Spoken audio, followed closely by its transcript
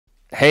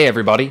Hey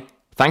everybody,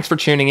 thanks for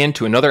tuning in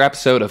to another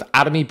episode of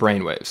Atomi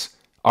Brainwaves,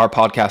 our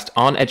podcast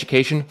on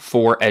education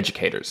for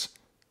educators.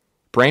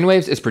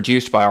 Brainwaves is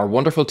produced by our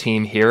wonderful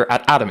team here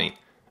at Atomi,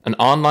 an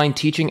online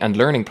teaching and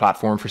learning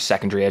platform for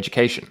secondary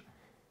education.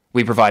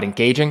 We provide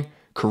engaging,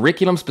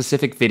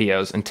 curriculum-specific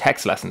videos and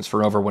text lessons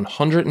for over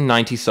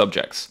 190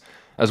 subjects,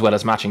 as well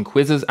as matching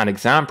quizzes and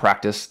exam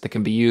practice that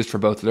can be used for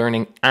both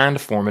learning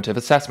and formative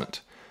assessment.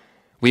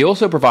 We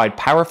also provide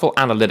powerful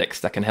analytics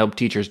that can help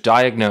teachers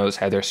diagnose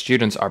how their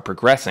students are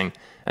progressing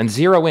and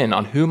zero in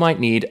on who might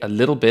need a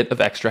little bit of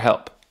extra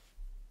help.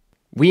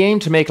 We aim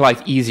to make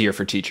life easier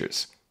for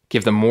teachers,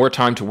 give them more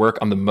time to work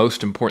on the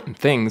most important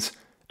things,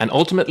 and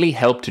ultimately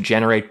help to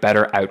generate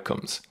better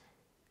outcomes.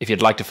 If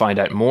you'd like to find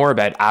out more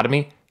about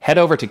Atomi, head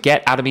over to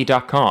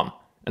getatomi.com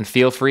and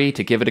feel free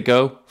to give it a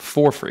go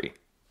for free.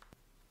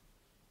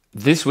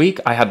 This week,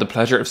 I had the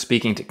pleasure of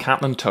speaking to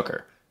Catlin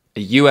Tucker,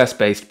 a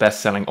US-based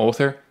best-selling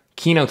author,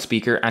 keynote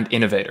speaker, and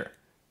innovator.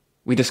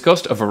 We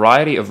discussed a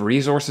variety of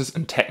resources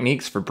and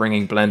techniques for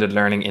bringing blended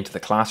learning into the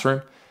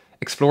classroom,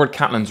 explored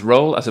Catlin's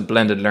role as a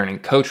blended learning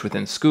coach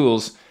within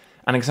schools,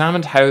 and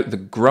examined how the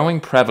growing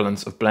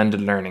prevalence of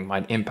blended learning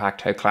might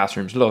impact how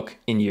classrooms look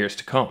in years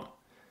to come.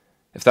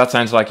 If that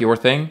sounds like your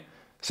thing,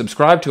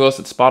 subscribe to us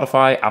at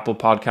Spotify, Apple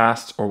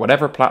Podcasts, or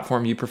whatever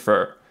platform you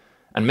prefer,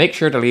 and make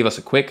sure to leave us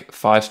a quick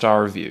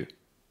 5-star review.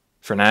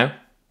 For now,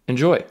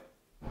 enjoy.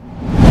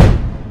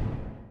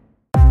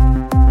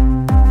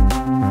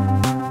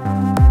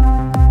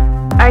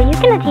 Are you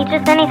going to teach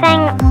us anything?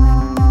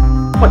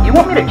 What, you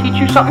want me to teach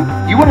you something?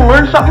 You want to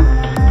learn something?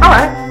 All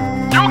right.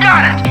 You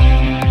got it!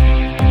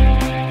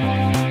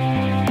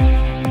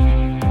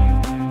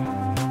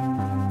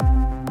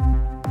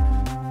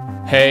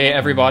 Hey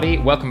everybody,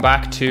 welcome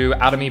back to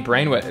Atomi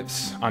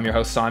Brainwaves. I'm your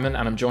host Simon,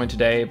 and I'm joined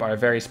today by a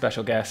very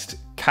special guest,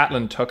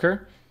 Catlin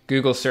Tucker,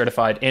 Google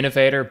certified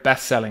innovator,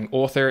 best-selling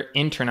author,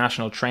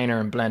 international trainer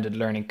and blended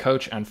learning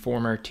coach, and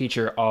former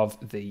teacher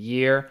of the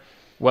year.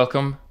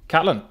 Welcome,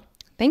 Catlin.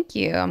 Thank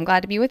you. I'm glad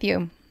to be with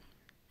you.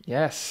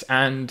 Yes,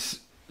 and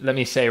let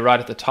me say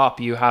right at the top,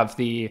 you have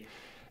the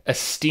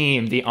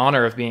esteem, the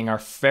honor of being our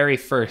very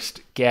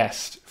first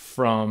guest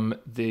from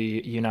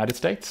the United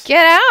States.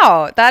 Get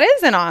out. That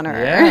is an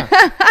honor. Yeah,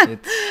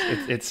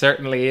 it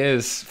certainly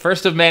is.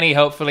 First of many,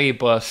 hopefully,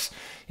 but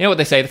you know what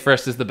they say, the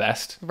first is the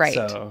best. Right.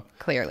 So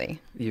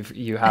clearly.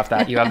 You have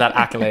that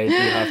accolade, you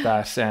have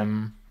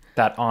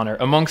that honor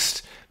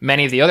amongst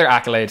many of the other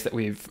accolades that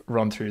we've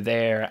run through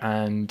there.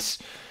 And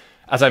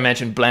as I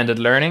mentioned, blended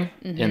learning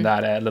in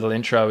that little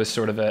intro is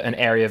sort of an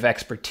area of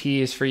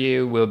expertise for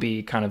you. We'll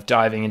be kind of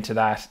diving into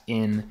that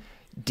in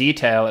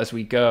detail as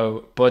we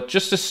go. But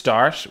just to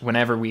start,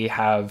 whenever we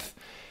have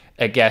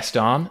a guest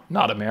on,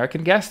 not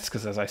American guests,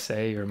 because as I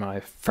say, you're my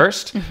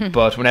first,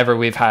 but whenever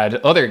we've had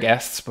other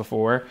guests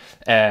before,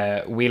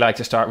 we like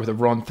to start with a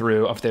run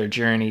through of their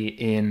journey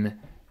in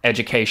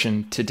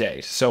education to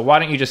date. So why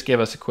don't you just give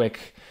us a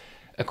quick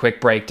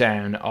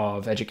breakdown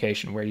of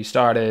education, where you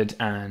started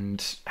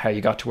and how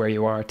you got to where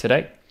you are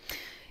today?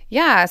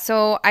 Yeah,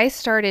 so I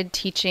started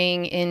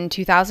teaching in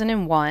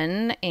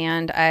 2001,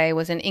 and I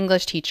was an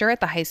English teacher at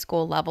the high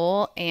school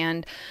level,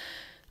 and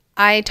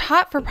I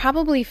taught for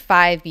probably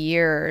 5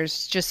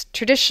 years, just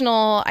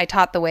traditional. I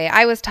taught the way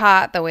I was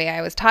taught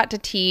to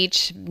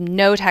teach,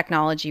 no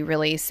technology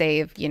really,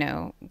 save,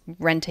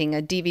 renting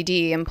a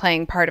DVD and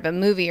playing part of a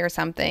movie or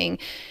something.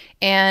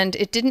 And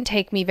it didn't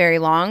take me very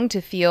long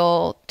to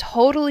feel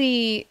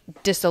totally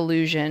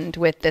disillusioned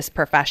with this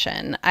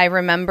profession. I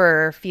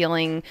remember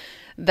feeling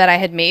that I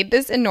had made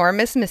this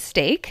enormous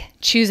mistake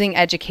choosing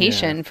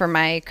education for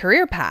my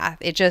career path.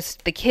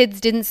 The kids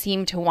didn't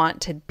seem to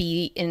want to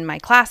be in my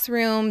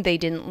classroom. They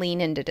didn't lean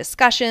into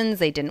discussions.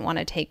 They didn't want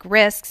to take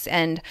risks.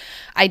 And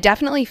I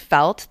definitely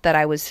felt that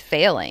I was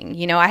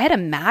failing. I had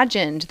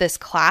imagined this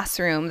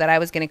classroom that I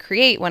was going to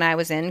create when I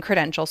was in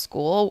credential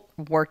school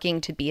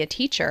working to be a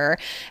teacher.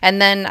 And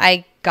then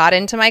I got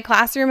into my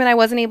classroom and I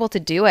wasn't able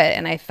to do it.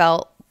 And I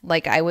felt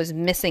like I was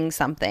missing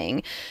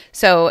something.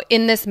 So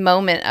in this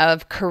moment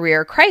of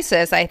career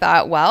crisis, I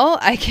thought, well,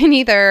 I can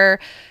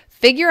either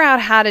figure out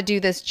how to do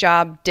this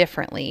job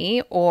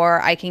differently or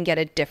I can get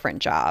a different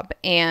job.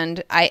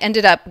 And I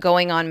ended up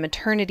going on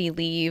maternity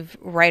leave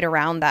right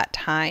around that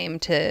time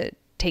to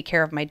take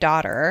care of my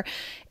daughter.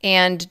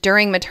 And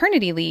during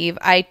maternity leave,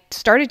 I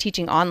started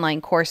teaching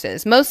online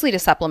courses, mostly to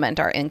supplement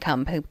our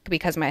income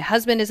because my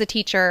husband is a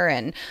teacher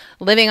and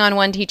living on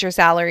one teacher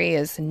salary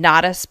is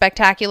not a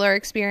spectacular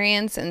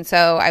experience. And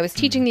so I was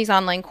teaching these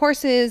online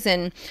courses,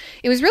 and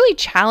it was really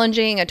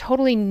challenging, a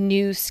totally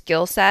new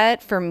skill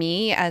set for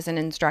me as an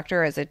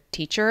instructor, as a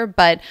teacher.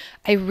 But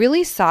I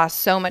really saw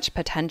so much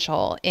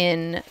potential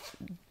in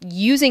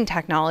using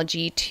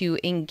technology to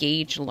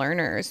engage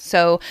learners.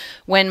 So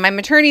when my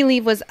maternity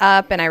leave was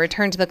up and I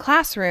returned to the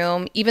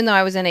classroom, even though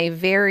I was in a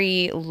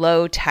very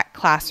low tech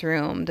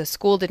classroom, the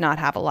school did not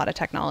have a lot of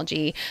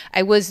technology,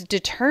 I was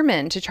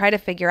determined to try to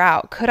figure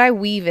out, could I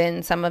weave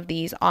in some of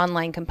these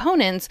online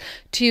components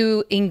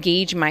to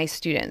engage my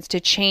students, to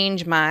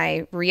change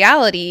my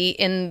reality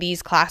in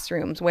these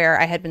classrooms where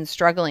I had been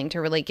struggling to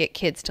really get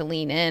kids to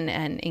lean in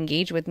and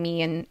engage with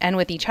me and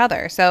with each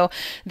other. So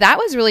that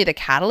was really the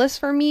catalyst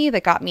for me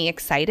that got me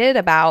excited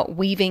about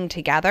weaving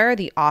together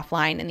the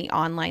offline and the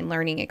online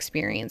learning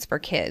experience for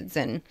kids.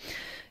 And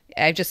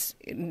I just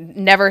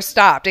never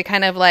stopped. It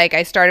kind of like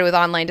I started with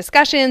online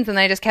discussions and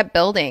I just kept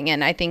building.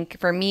 And I think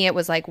for me, it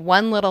was like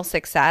one little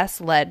success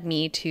led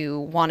me to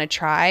want to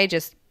try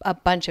just a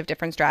bunch of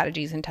different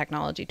strategies and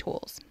technology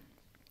tools.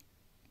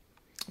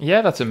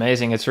 Yeah, that's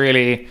amazing. It's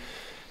really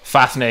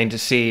fascinating to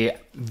see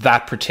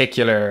that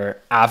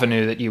particular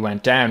avenue that you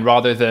went down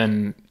rather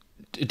than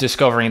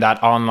discovering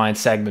that online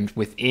segment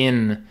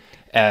within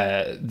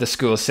the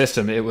school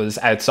system. It was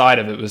outside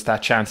of it, was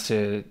that chance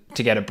to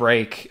get a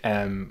break,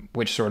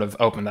 which sort of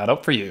opened that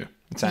up for you,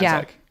 it sounds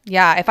like.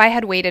 Yeah, if I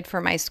had waited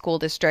for my school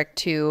district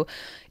to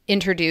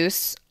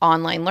introduce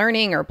online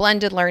learning or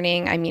blended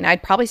learning, I mean,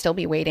 I'd probably still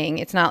be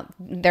waiting.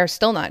 They're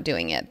still not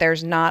doing it.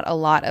 There's not a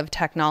lot of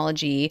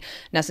technology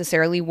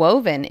necessarily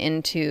woven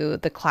into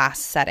the class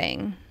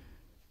setting.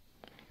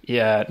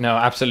 Yeah, no,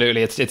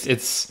 absolutely.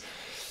 It's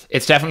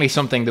definitely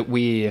something that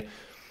we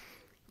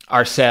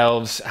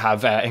ourselves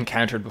have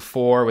encountered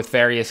before with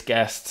various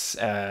guests,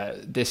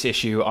 this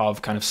issue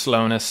of kind of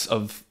slowness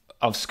of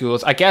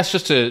schools. I guess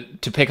just to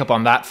pick up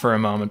on that for a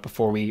moment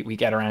before we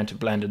get around to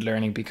blended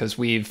learning, because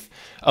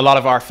a lot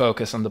of our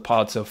focus on the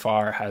pod so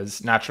far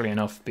has naturally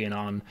enough been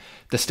on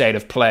the state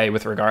of play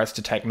with regards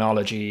to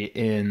technology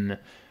in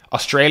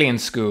Australian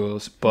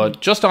schools.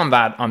 But just on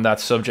that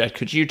subject,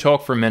 could you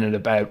talk for a minute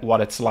about what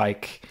it's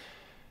like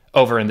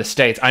over in the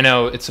States? I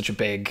know it's such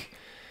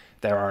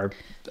there are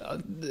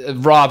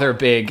rather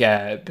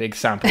big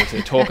samples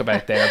to talk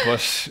about there,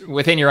 but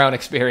within your own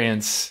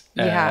experience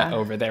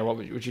over there, what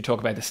would you talk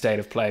about the state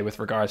of play with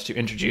regards to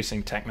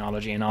introducing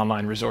technology and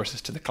online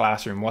resources to the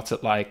classroom? What's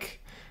it like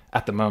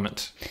at the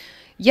moment?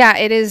 Yeah,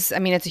 it is. I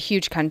mean, it's a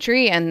huge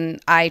country and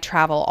I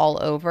travel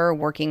all over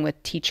working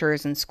with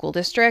teachers and school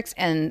districts,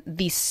 and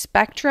the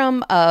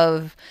spectrum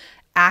of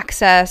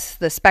access,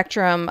 the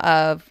spectrum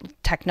of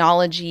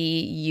technology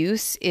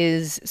use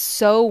is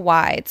so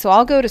wide. So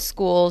I'll go to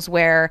schools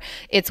where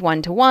it's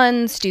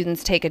one-to-one,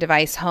 students take a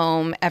device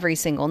home every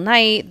single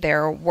night,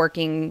 they're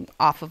working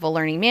off of a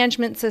learning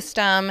management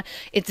system.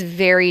 It's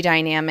very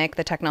dynamic.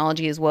 The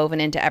technology is woven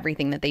into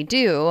everything that they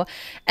do.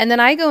 And then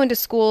I go into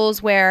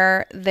schools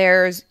where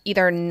there's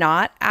either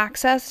not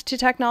access to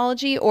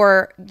technology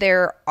or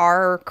there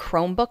are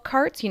Chromebook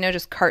carts,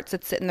 just carts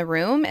that sit in the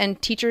room, and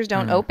teachers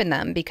don't open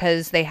them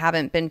because they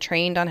haven't been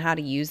trained on how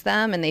to use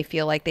them, and they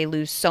feel like they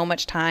lose so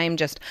much time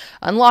just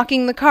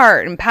unlocking the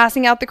cart and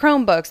passing out the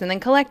Chromebooks and then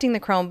collecting the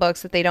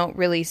Chromebooks that they don't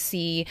really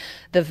see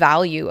the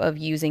value of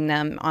using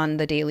them on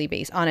a daily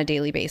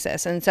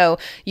basis. And so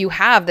you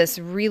have this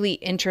really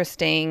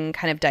interesting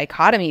kind of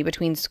dichotomy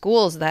between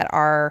schools that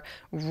are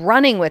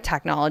running with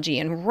technology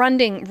and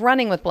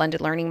running with blended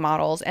learning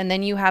models, and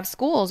then you have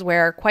schools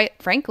where, quite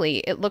frankly,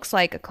 it looks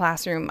like a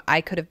classroom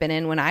I could have been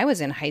in when I was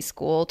in high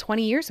school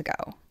 20 years ago.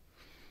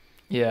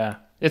 Yeah.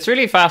 It's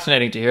really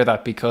fascinating to hear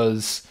that,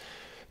 because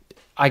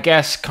I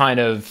guess kind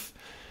of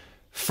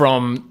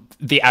from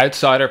the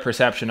outsider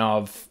perception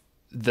of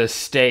the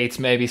States,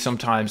 maybe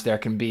sometimes there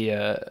can be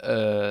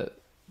a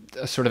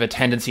sort of a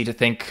tendency to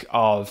think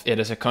of it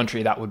as a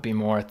country that would be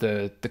more at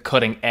the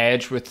cutting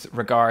edge with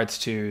regards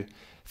to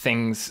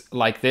things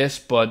like this.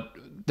 But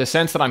the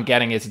sense that I'm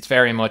getting is it's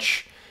very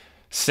much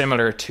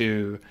similar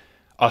to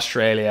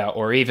Australia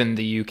or even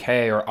the UK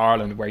or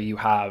Ireland, where you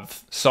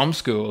have some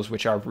schools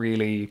which are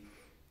really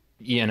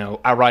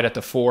are right at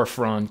the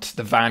forefront,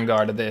 the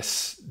vanguard of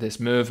this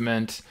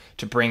movement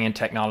to bring in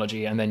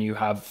technology, and then you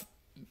have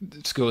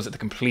schools at the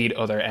complete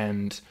other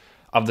end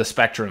of the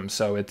spectrum.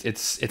 So it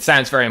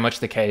sounds very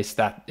much the case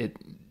that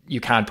you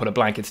can't put a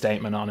blanket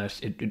statement on it.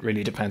 It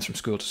really depends from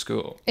school to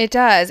school. It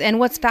does. And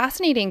what's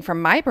fascinating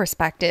from my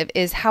perspective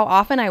is how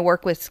often I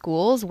work with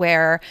schools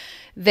where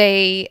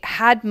they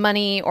had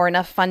money or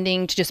enough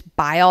funding to just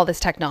buy all this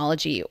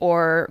technology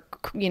or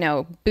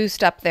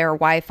boost up their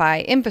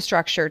Wi-Fi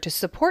infrastructure to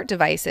support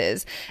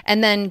devices,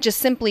 and then just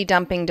simply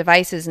dumping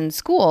devices in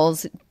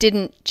schools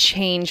didn't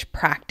change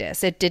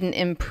practice. It didn't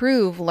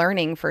improve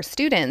learning for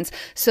students.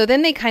 So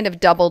then they kind of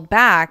doubled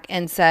back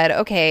and said,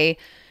 okay,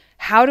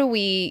 how do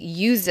we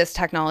use this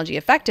technology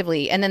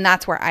effectively? And then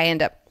that's where I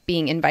end up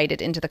being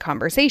invited into the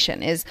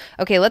conversation is,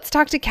 okay, let's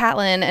talk to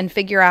Catlin and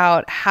figure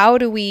out how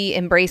do we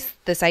embrace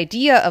this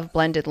idea of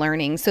blended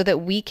learning so that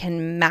we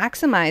can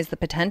maximize the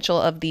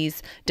potential of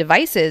these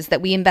devices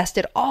that we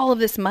invested all of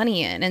this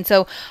money in. And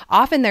so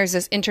often there's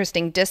this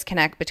interesting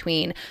disconnect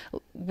between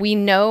we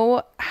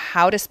know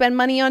how to spend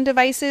money on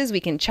devices. We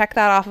can check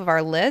that off of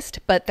our list,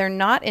 but they're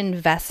not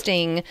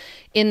investing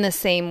in the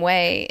same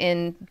way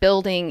in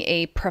building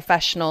a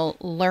professional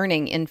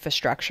learning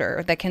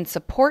infrastructure that can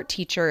support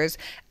teachers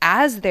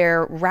as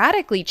they're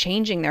radically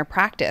changing their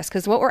practice.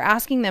 Because what we're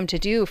asking them to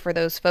do for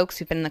those folks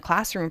who've been in the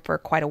classroom for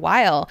quite a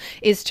while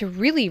is to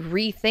really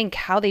rethink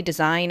how they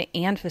design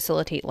and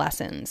facilitate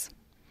lessons.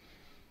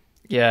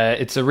 Yeah,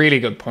 it's a really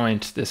good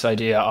point, this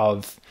idea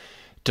of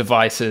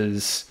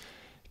devices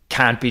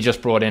can't be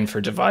just brought in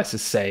for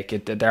devices'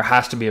 sake. There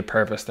has to be a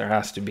purpose, there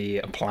has to be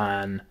a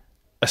plan,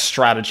 a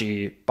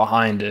strategy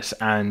behind it.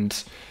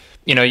 And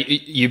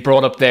you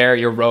brought up there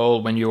your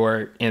role when you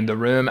were in the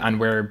room, and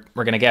we're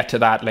going to get to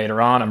that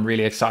later on. I'm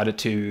really excited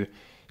to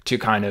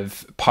kind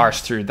of parse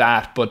through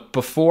that. But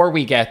before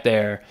we get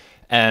there,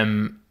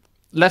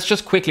 let's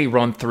just quickly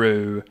run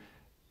through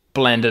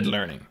blended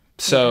learning.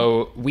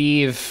 So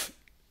we've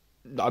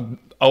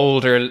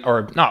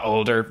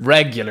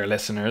regular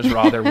listeners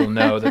rather will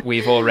know that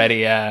we've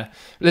already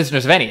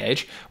listeners of any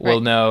age will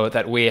know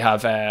that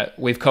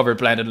we've covered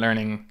blended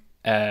learning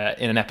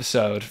in an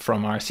episode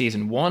from our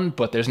season 1,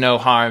 but there's no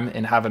harm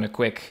in having a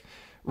quick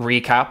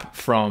recap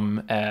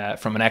from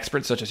an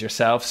expert such as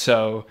yourself.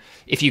 So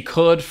if you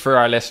could, for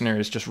our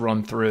listeners, just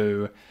run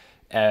through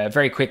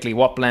very quickly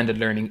what blended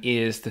learning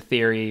is, the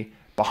theory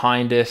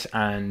behind it,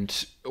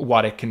 and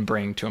what it can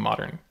bring to a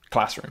modern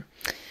classroom.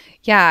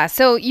 Yeah.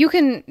 So you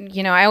can,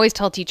 I always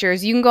tell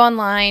teachers, you can go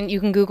online,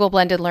 you can Google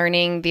blended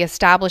learning. The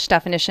established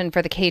definition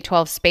for the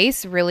K-12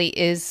 space really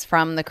is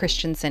from the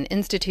Christensen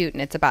Institute,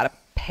 and it's about a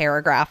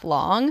paragraph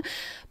long.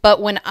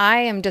 But when I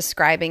am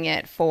describing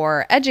it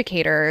for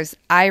educators,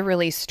 I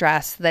really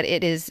stress that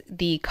it is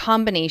the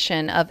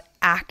combination of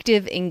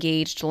active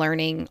engaged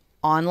learning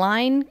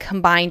online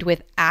combined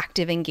with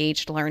active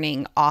engaged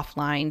learning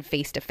offline,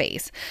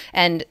 face-to-face.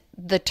 And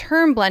the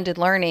term blended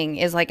learning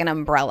is like an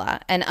umbrella.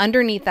 And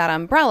underneath that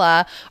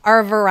umbrella are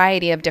a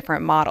variety of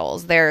different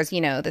models. There's,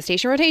 the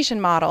station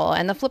rotation model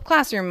and the flipped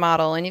classroom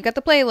model, and you've got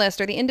the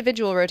playlist or the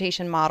individual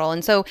rotation model.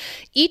 And so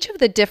each of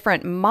the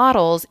different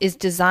models is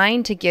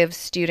designed to give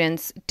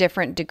students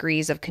different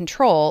degrees of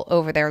control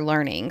over their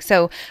learning.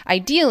 So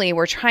ideally,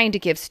 we're trying to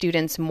give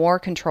students more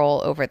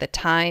control over the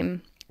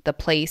time, the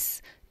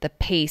place, the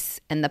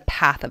pace, and the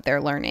path of their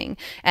learning.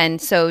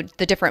 And so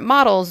the different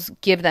models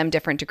give them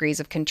different degrees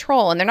of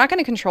control, and they're not going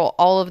to control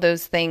all of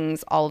those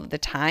things all of the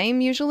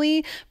time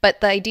usually, but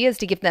the idea is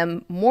to give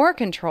them more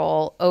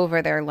control over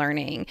their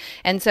learning.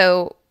 And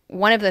so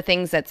one of the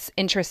things that's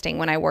interesting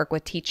when I work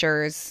with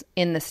teachers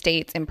in the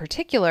States in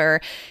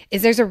particular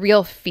is there's a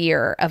real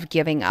fear of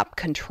giving up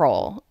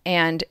control.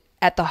 And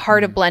at the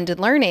heart of blended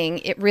learning,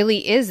 it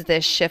really is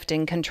this shift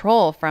in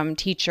control from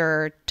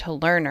teacher to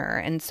learner.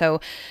 And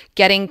so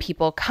getting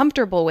people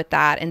comfortable with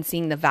that and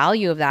seeing the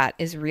value of that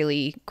is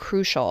really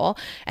crucial.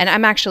 And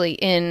I'm actually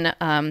in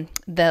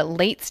the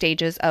late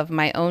stages of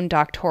my own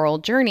doctoral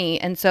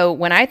journey. And so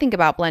when I think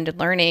about blended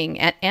learning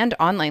and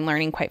online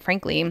learning, quite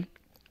frankly,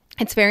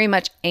 it's very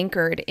much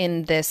anchored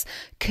in this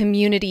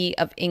community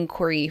of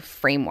inquiry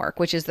framework,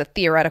 which is the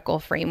theoretical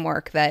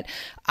framework that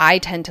I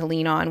tend to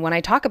lean on when I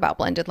talk about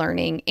blended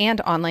learning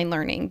and online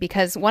learning.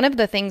 Because one of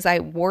the things I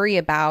worry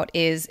about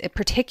is,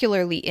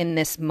 particularly in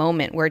this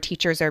moment where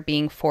teachers are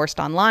being forced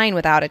online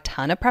without a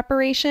ton of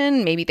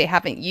preparation, maybe they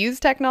haven't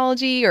used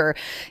technology or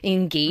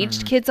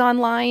engaged kids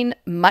online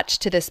much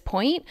to this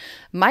point,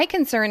 my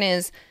concern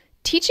is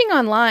teaching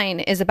online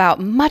is about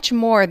much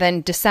more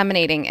than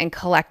disseminating and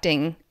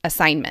collecting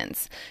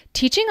assignments.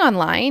 Teaching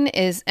online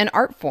is an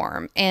art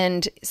form.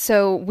 And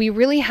so we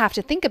really have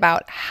to think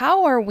about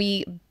how are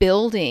we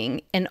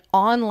building an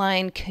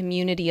online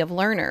community of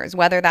learners,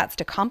 whether that's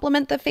to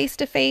complement the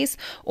face-to-face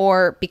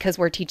or because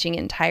we're teaching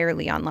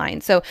entirely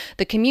online. So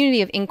the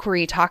community of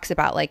inquiry talks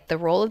about like the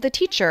role of the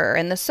teacher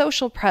and the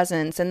social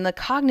presence and the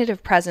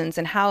cognitive presence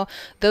and how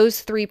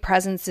those three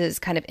presences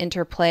kind of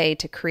interplay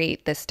to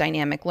create this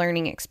dynamic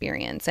learning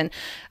experience. And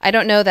I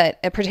don't know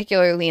that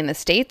particularly in the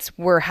States,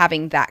 we're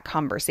having that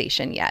conversation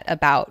yet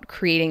about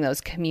creating those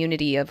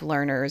community of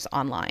learners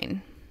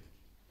online.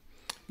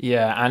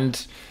 Yeah,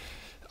 and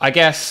I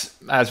guess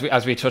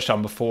as we touched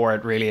on before,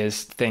 it really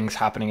is things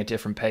happening at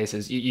different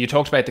paces. You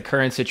talked about the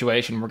current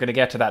situation. We're going to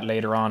get to that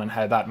later on and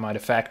how that might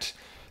affect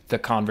the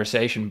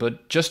conversation.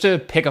 But just to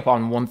pick up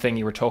on one thing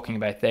you were talking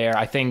about there,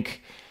 I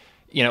think,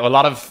 a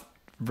lot of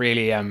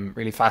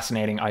really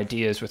fascinating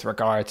ideas with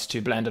regards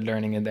to blended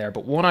learning in there.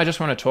 But one I just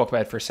want to talk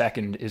about for a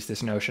second is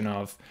this notion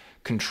of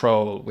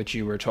control, which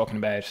you were talking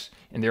about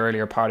in the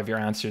earlier part of your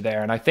answer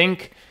there. And I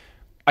think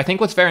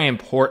what's very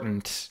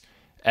important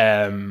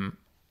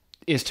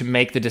is to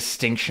make the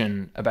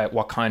distinction about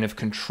what kind of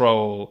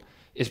control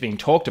is being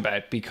talked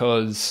about,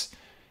 because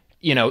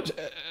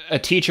a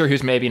teacher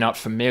who's maybe not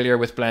familiar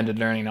with blended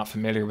learning, not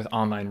familiar with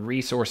online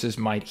resources,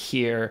 might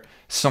hear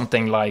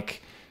something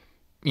like,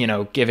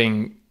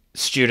 giving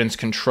students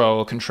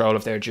control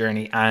of their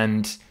journey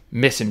and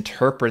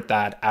misinterpret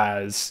that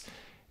as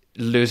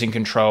losing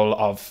control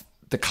of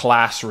the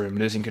classroom,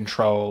 losing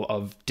control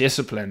of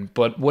discipline.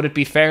 But would it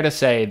be fair to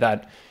say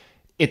that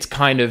it's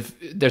kind of,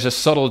 there's a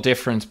subtle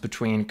difference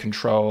between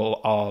control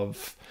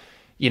of,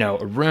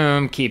 a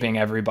room, keeping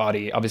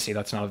everybody, obviously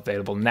that's not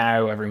available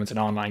now, everyone's in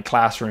online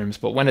classrooms,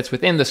 but when it's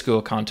within the school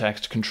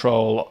context,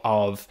 control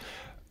of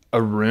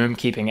a room,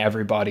 keeping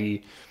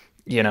everybody,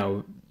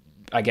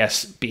 I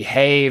guess,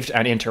 behaved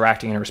and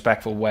interacting in a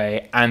respectful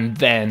way, and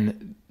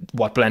then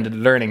what blended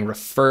learning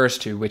refers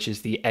to, which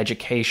is the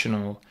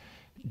educational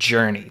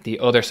journey, the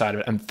other side of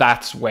it. And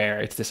that's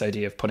where it's this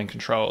idea of putting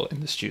control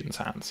in the students'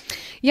 hands.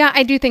 Yeah,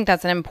 I do think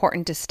that's an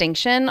important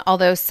distinction.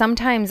 Although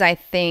sometimes I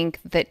think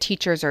that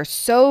teachers are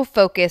so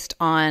focused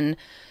on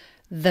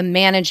the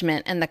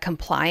management and the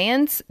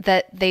compliance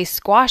that they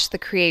squash the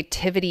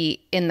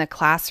creativity in the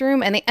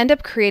classroom, and they end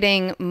up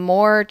creating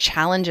more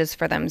challenges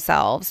for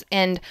themselves.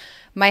 And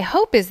my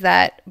hope is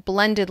that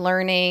blended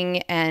learning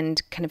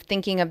and kind of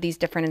thinking of these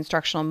different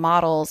instructional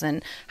models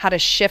and how to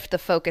shift the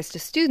focus to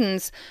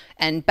students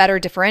and better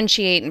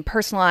differentiate and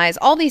personalize,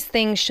 all these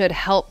things should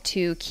help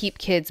to keep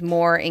kids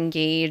more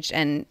engaged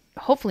and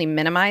hopefully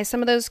minimize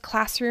some of those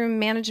classroom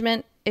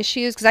management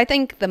issues. Because I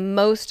think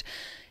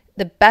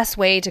the best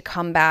way to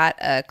combat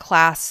a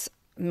class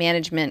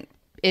management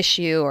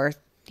issue or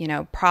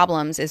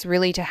problems is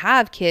really to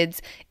have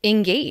kids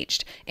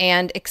engaged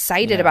and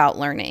excited about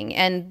learning.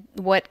 And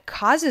what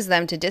causes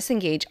them to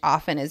disengage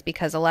often is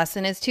because a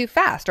lesson is too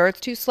fast, or it's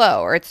too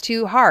slow, or it's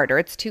too hard, or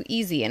it's too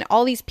easy. And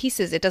all these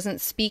pieces, it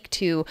doesn't speak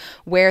to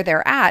where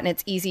they're at. And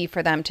it's easy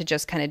for them to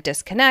just kind of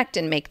disconnect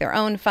and make their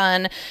own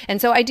fun.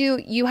 And so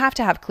you have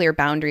to have clear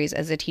boundaries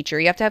as a teacher.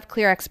 You have to have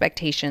clear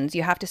expectations.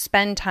 You have to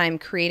spend time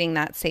creating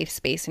that safe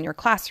space in your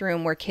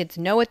classroom where kids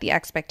know what the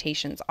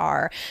expectations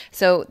are.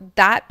 So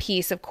that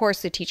piece, of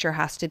course, the teacher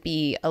has to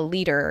be a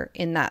leader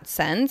in that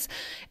sense.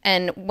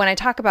 And when I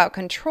talk about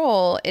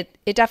control, it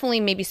definitely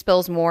maybe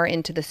spills more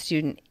into the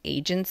student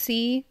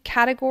agency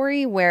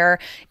category, where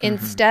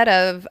instead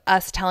of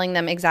us telling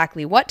them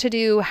exactly what to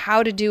do,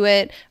 how to do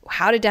it,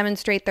 how to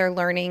demonstrate their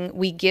learning,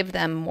 we give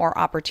them more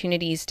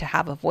opportunities to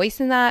have a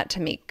voice in that,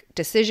 to make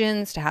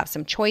decisions, to have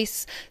some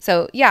choice.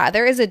 So yeah,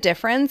 there is a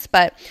difference,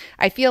 but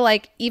I feel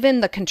like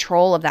even the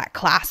control of that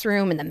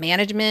classroom and the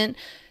management,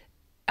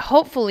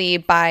 hopefully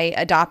by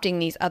adopting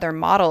these other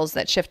models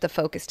that shift the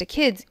focus to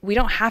kids, we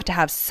don't have to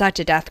have such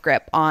a death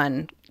grip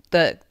on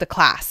the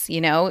class,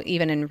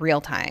 even in real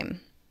time.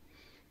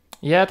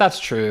 Yeah, that's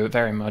true.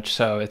 Very much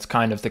so. It's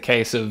kind of the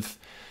case of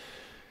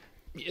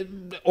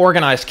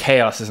organized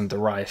chaos isn't the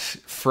right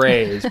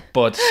phrase,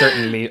 but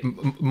certainly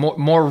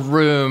more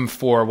room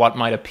for what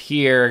might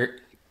appear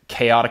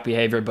chaotic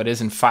behavior, but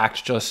is in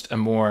fact just a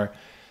more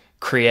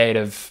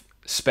creative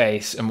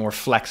space, a more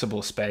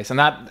flexible space. And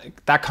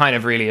that kind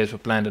of really is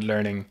what blended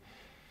learning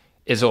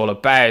is all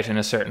about in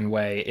a certain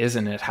way,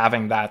 isn't it?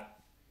 Having that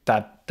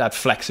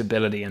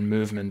flexibility and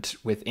movement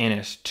within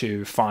it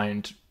to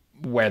find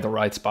where the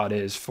right spot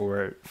is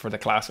for the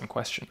class in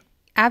question.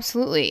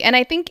 Absolutely. And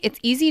I think it's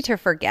easy to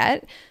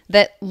forget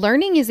that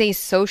learning is a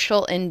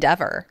social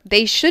endeavor.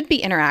 They should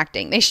be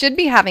interacting. They should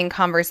be having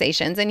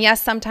conversations. And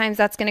yes, sometimes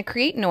that's going to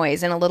create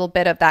noise and a little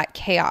bit of that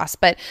chaos,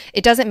 but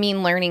it doesn't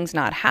mean learning's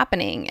not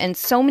happening. And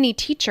so many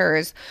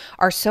teachers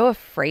are so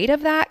afraid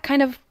of that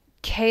kind of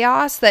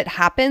chaos that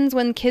happens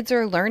when kids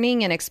are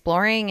learning and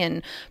exploring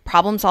and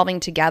problem solving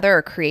together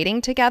or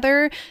creating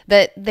together,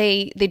 that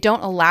they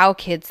don't allow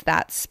kids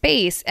that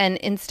space. And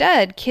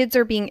instead, kids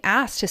are being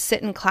asked to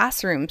sit in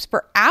classrooms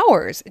for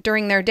hours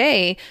during their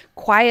day,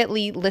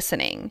 quietly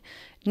listening.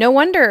 No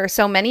wonder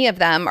so many of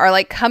them are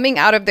like coming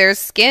out of their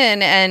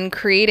skin and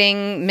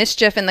creating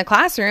mischief in the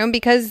classroom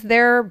because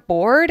they're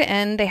bored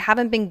and they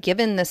haven't been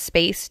given the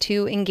space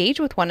to engage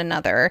with one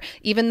another,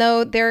 even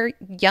though they're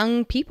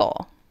young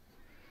people.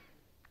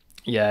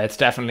 Yeah, it's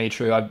definitely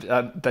true.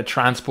 That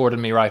transported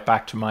me right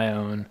back to my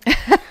own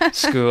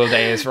school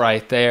days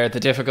right there. The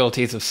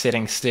difficulties of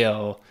sitting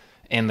still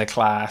in the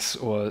class.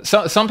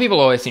 Some people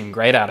always seem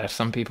great at it.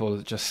 Some people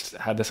just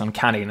had this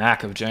uncanny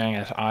knack of doing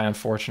it. I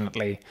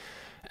unfortunately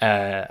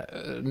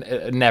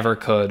never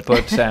could.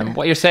 But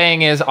what you're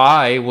saying is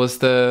I was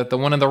the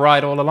one in the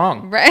right all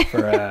along.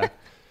 Right.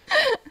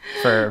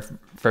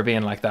 For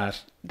being like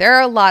that. There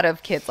are a lot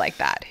of kids like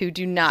that who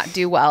do not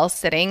do well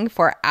sitting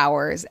for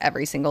hours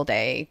every single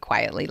day,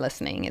 quietly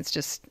listening.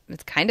 It's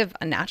kind of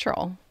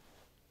unnatural.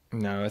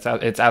 No,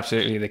 it's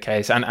absolutely the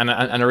case. And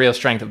a real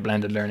strength of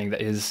blended learning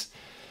that is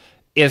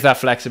that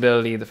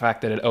flexibility, the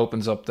fact that it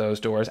opens up those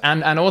doors.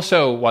 And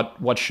also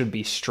what should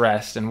be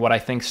stressed, and what I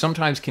think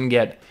sometimes can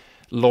get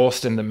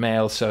lost in the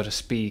mail, so to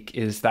speak,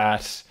 is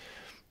that,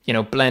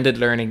 blended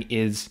learning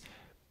is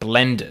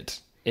blended.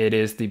 It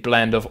is the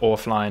blend of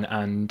offline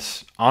and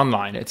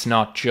online. It's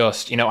not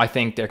just, I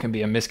think there can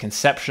be a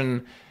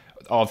misconception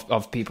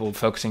of people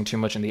focusing too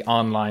much on the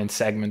online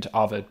segment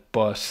of it.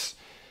 But,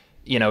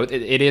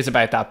 it is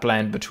about that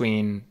blend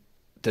between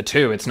the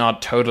two. It's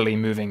not totally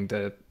moving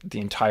the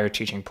entire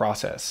teaching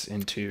process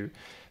into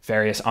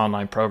various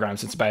online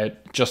programs. It's about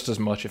just as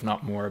much, if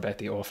not more, about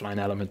the offline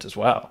element as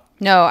well.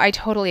 No, I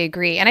totally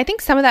agree. And I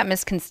think some of that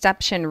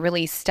misconception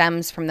really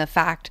stems from the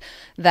fact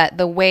that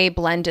the way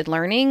blended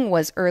learning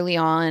was early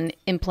on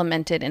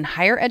implemented in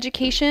higher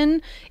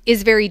education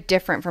is very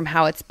different from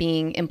how it's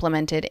being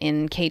implemented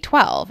in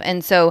K-12.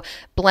 And so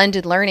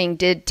blended learning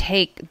did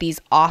take these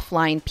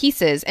offline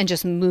pieces and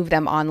just move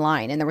them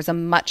online. And there was a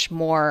much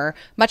more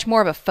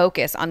of a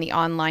focus on the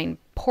online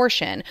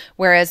portion.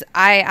 Whereas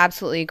I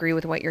absolutely agree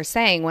with what you're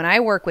saying. When I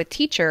work with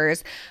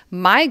teachers,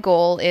 my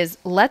goal is,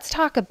 let's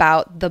talk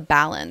about the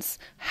balance.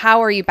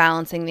 How are you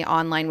balancing the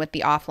online with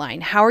the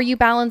offline? How are you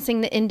balancing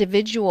the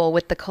individual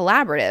with the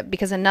collaborative?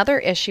 Because another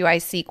issue I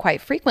see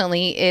quite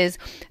frequently is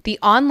the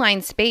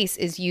online space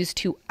is used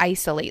to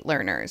isolate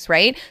learners,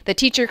 right? The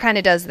teacher kind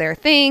of does their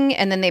thing,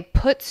 and then they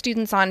put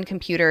students on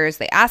computers.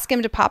 They ask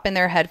them to pop in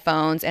their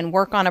headphones and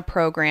work on a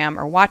program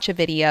or watch a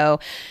video.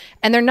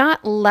 And they're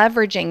not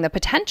leveraging the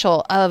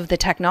potential of the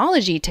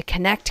technology to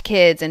connect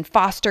kids and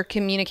foster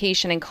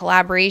communication and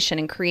collaboration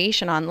and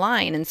creation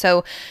online. And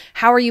so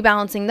how are you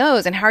balancing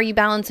those? And how are you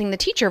balancing the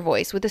teacher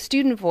voice with the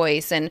student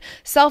voice and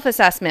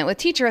self-assessment with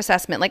teacher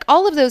assessment? Like,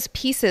 all of those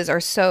pieces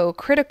are so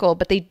critical,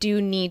 but they do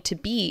need to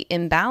be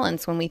in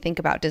balance when we think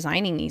about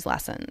designing these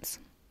lessons.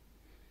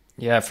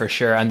 Yeah, for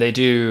sure. And they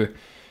do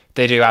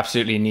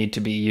absolutely need to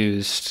be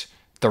used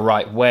the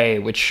right way,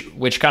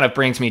 which kind of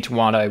brings me to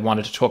what I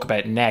wanted to talk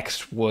about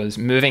next, was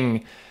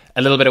moving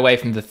a little bit away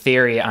from the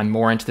theory and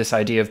more into this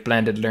idea of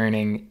blended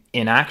learning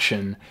in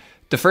action.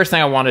 The first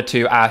thing I wanted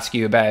to ask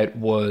you about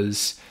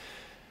was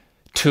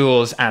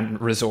tools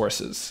and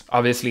resources.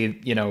 Obviously,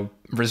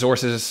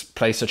 resources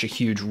play such a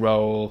huge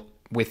role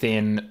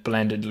within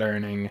blended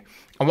learning.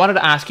 I wanted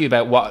to ask you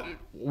about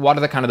what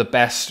are the kind of the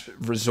best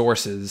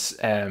resources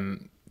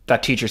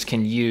that teachers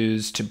can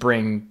use to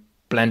bring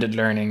blended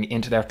learning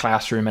into their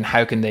classroom, and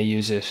how can they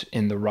use them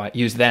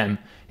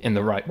in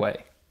the right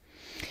way?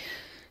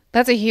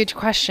 That's a huge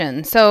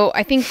question. So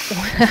I think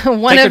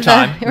one Take of your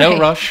time, the no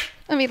right. rush.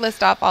 Let me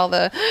list off all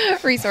the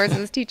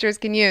resources teachers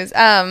can use.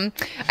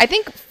 I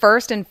think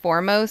first and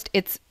foremost,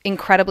 it's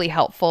incredibly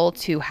helpful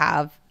to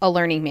have a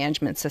learning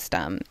management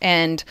system.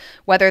 And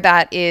whether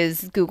that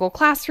is Google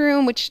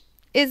Classroom, which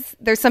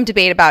there's some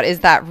debate about,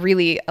 is that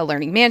really a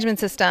learning management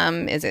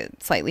system? Is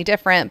it slightly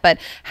different? But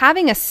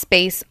having a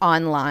space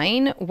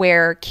online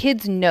where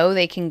kids know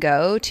they can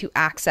go to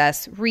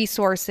access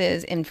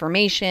resources,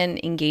 information,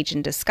 engage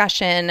in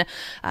discussion,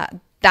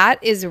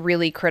 that is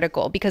really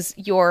critical, because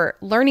your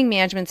learning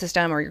management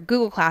system or your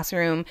Google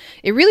Classroom,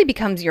 it really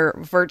becomes your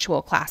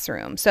virtual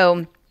classroom.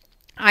 So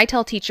I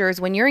tell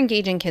teachers, when you're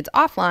engaging kids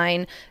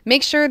offline,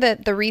 make sure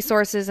that the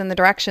resources and the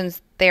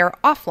directions, they are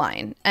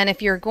offline. And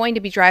if you're going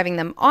to be driving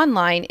them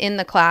online in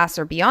the class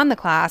or beyond the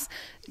class,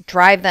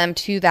 drive them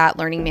to that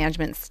learning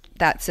management,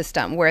 that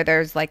system where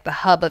there's like the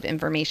hub of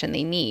information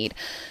they need.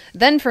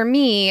 Then for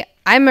me,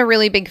 I'm a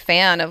really big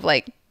fan of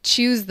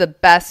choose the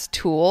best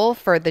tool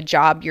for the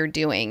job you're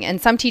doing.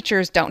 And some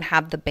teachers don't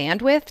have the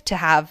bandwidth to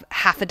have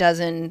half a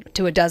dozen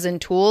to a dozen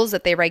tools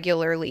that they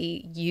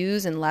regularly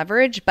use and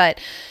leverage. But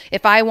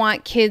if I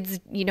want kids,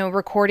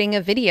 recording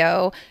a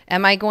video,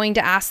 am I going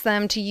to ask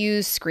them to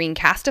use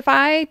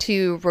Screencastify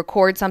to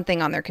record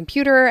something on their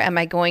computer? Am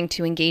I going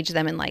to engage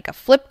them in a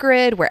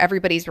Flipgrid where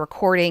everybody's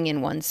recording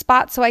in one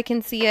spot so I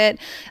can see it?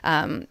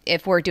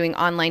 If we're doing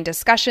online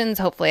discussions,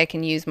 hopefully I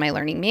can use my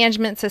learning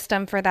management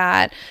system for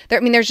that.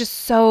 There's just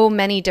so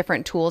many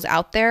different tools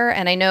out there.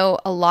 And I know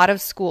a lot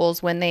of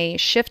schools, when they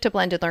shift to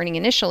blended learning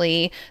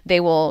initially, they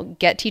will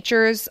get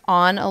teachers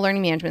on a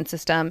learning management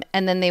system,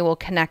 and then they will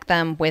connect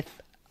them with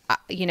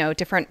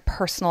different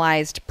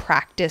personalized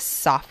practice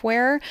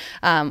software,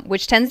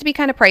 which tends to be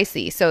kind of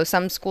pricey. So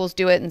some schools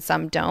do it and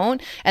some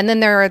don't. And then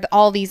there are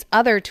all these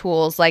other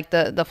tools like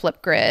the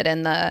Flipgrid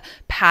and the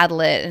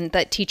Padlet, and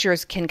that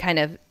teachers can kind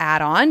of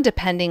add on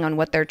depending on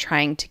what they're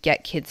trying to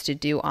get kids to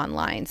do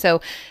online.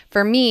 So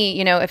for me,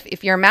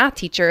 if you're a math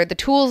teacher, the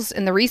tools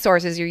and the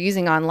resources you're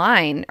using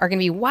online are going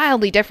to be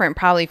wildly different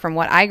probably from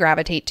what I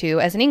gravitate to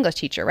as an English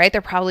teacher, right?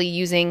 They're probably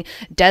using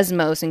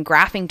Desmos and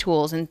graphing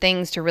tools and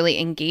things to really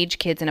engage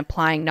kids in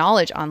applying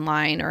knowledge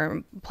online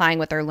or applying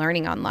what they're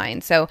learning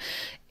online. So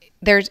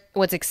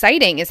what's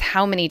exciting is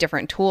how many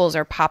different tools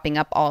are popping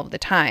up all of the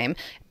time.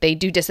 They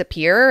do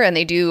disappear and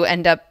they do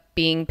end up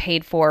being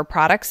paid for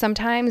products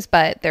sometimes,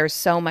 but there's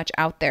so much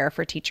out there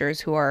for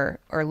teachers who are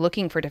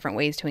looking for different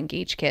ways to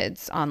engage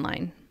kids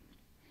online.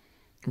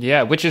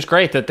 Yeah, which is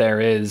great that there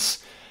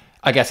is,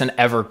 I guess, an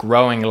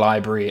ever-growing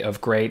library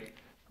of great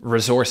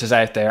resources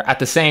out there. At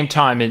the same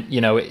time,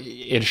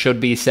 it should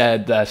be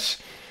said that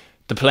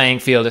the playing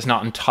field is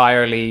not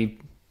entirely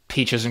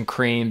peaches and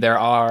cream. There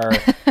are,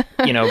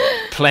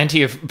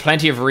 plenty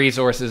of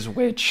resources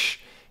which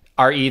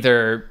are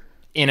either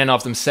in and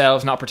of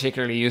themselves not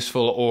particularly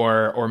useful,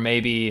 or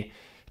maybe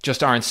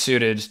just aren't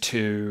suited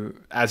to,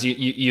 as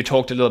you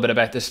talked a little bit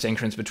about the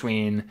distinctions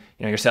between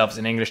yourself as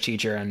an English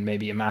teacher and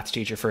maybe a maths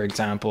teacher, for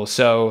example.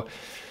 So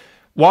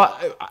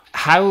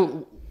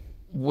how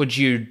would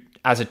you,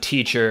 as a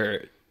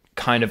teacher,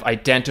 kind of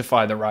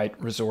identify the right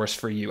resource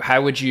for you?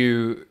 How would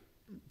you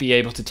be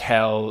able to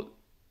tell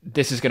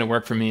this is going to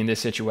work for me in this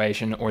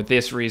situation, or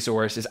this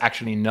resource is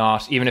actually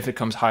not, even if it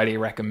comes highly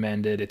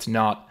recommended, it's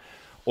not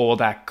all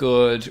that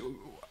good?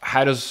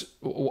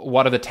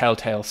 What are the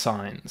telltale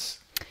signs?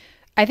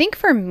 I think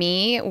for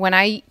me, when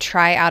I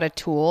try out a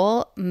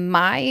tool,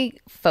 my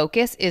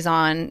focus is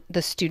on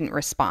the student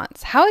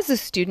response. How is the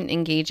student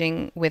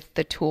engaging with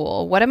the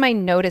tool? What am I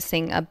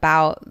noticing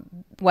about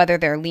whether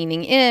they're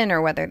leaning in,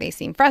 or whether they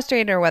seem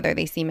frustrated, or whether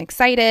they seem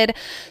excited?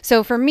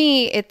 So for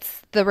me,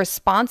 it's the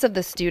response of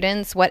the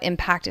students. What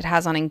impact it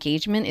has on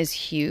engagement is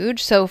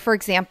huge. So for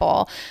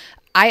example,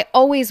 I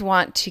always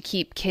want to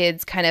keep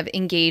kids kind of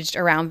engaged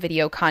around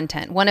video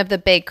content. One of the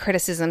big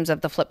criticisms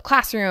of the flipped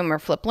classroom or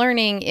flipped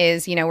learning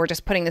is, we're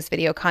just putting this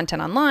video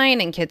content online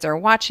and kids are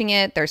watching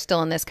it. They're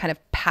still in this kind of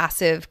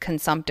passive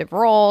consumptive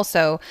role.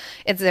 So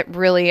it's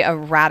really a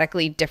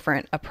radically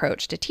different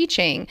approach to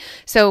teaching.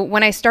 So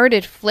when I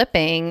started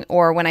flipping,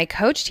 or when I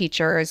coach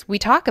teachers, we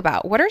talk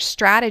about what are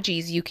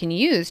strategies you can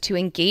use to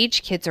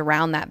engage kids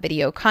around that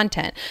video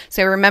content.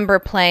 So I remember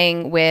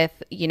playing with,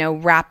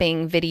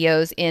 wrapping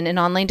videos in an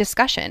online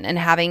discussion and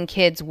having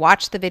kids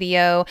watch the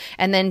video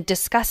and then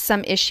discuss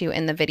some issue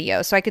in the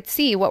video. So I could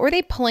see what were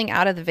they pulling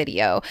out of the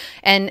video.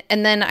 And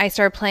then I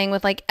started playing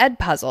with like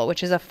Edpuzzle,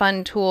 which is a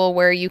fun tool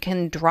where you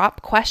can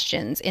drop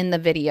questions in the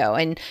video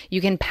and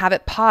you can have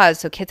it pause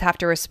so kids have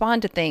to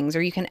respond to things,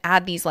 or you can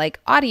add these like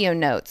audio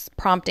notes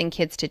prompting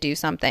kids to do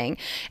something.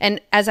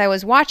 And as I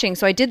was watching,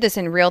 so I did this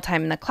in real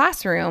time in the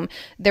classroom,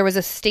 there was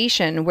a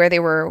station where they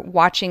were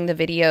watching the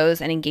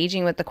videos and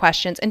engaging with the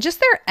questions, and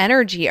just their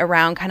energy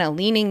around kind of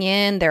leaning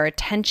in, their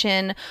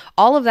attention,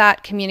 all of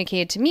that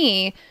communicated to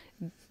me,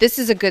 this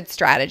is a good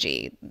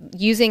strategy.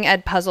 Using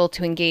Edpuzzle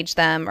to engage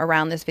them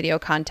around this video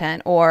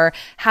content, or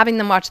having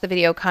them watch the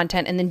video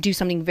content and then do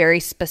something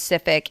very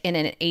specific in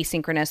an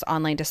asynchronous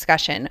online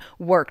discussion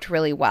worked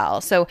really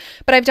well. So,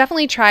 but I've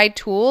definitely tried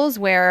tools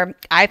where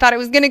I thought it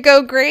was going to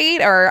go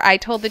great, or I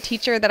told the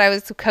teacher that I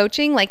was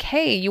coaching, like,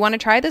 hey, you want to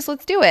try this?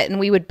 Let's do it. And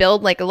we would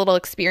build like a little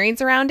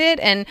experience around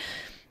it. And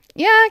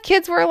yeah,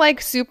 kids were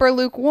like super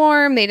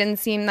lukewarm. They didn't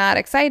seem that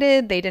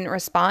excited. They didn't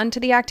respond to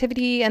the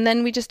activity. And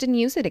then we just didn't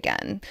use it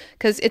again,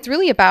 because it's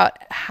really about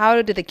how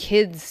do the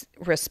kids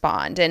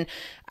respond. And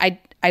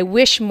I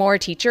wish more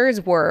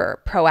teachers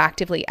were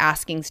proactively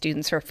asking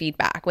students for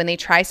feedback when they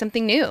try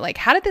something new. Like,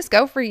 how did this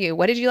go for you?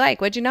 What did you like?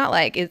 What did you not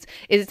like? Is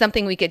it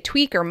something we could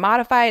tweak or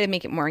modify to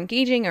make it more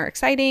engaging or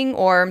exciting?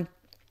 Or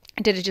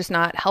did it just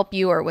not help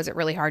you? Or was it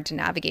really hard to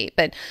navigate?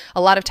 But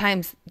a lot of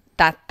times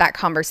that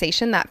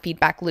conversation, that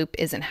feedback loop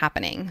isn't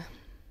happening.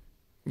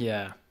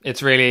 Yeah, it's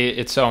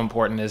so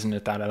important, isn't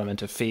it? That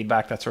element of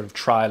feedback, that sort of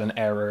trial and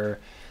error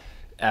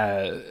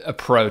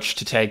approach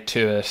to take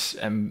to it.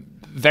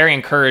 Very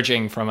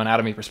encouraging from an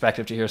Atomi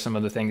perspective to hear some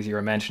of the things you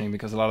were mentioning,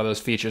 because a lot of those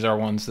features are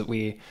ones that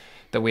we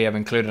have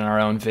included in our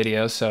own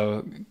videos.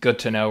 So good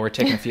to know we're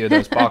ticking a few of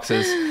those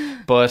boxes.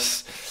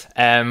 But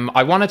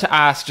I wanted to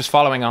ask, just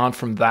following on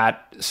from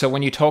that, so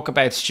when you talk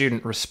about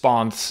student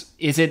response,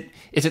 is it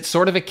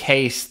sort of a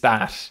case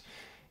that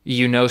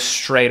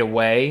straight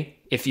away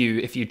if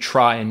you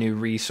try a new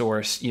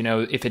resource,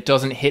 if it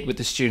doesn't hit with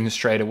the students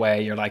straight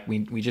away, you're like,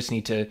 we just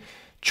need to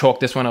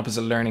chalk this one up as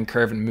a learning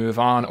curve and move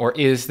on? Or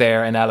is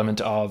there an element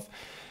of,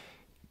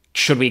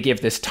 should we give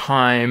this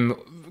time?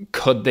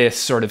 Could this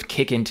sort of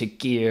kick into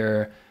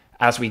gear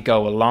as we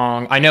go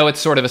along? I know it's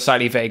sort of a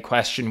slightly vague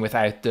question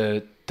without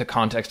the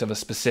context of a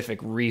specific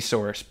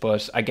resource,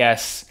 but I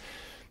guess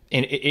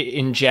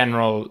in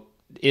general,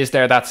 is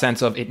there that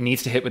sense of it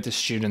needs to hit with the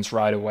students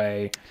right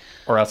away,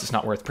 or else it's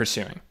not worth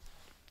pursuing?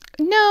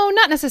 No,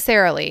 not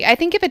necessarily. I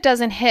think if it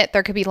doesn't hit,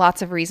 there could be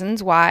lots of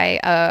reasons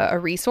why a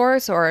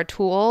resource or a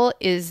tool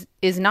is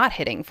not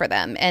hitting for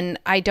them. And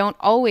I don't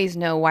always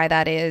know why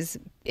that is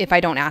if I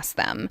don't ask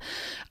them.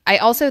 I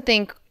also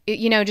think,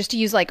 just to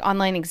use like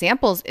online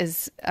examples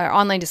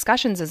online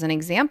discussions as an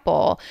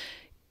example,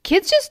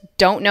 kids just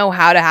don't know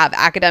how to have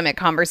academic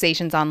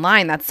conversations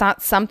online. That's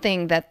not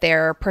something that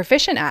they're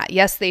proficient at.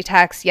 Yes, they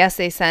text. Yes,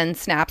 they send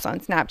snaps on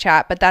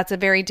Snapchat, but that's a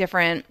very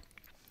different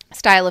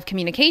style of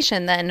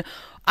communication than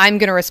I'm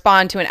going to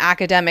respond to an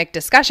academic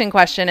discussion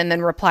question and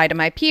then reply to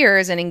my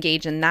peers and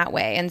engage in that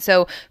way. And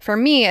so for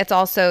me, it's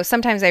also,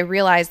 sometimes I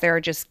realize there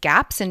are just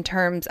gaps in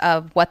terms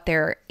of what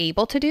they're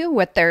able to do,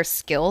 what their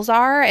skills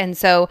are. And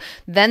so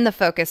then the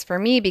focus for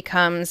me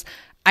becomes,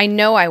 I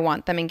know I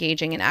want them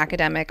engaging in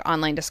academic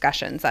online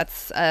discussions.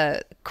 That's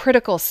a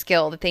critical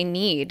skill that they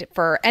need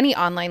for any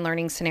online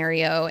learning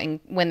scenario and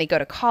when they go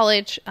to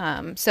college.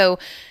 So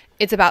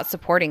it's about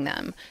supporting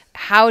them.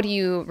 how do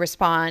you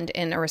respond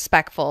in a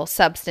respectful,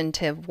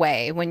 substantive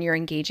way when you're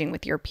engaging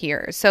with your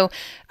peers? So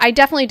I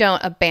definitely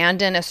don't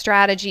abandon a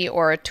strategy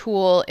or a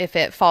tool if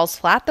it falls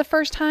flat the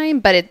first time,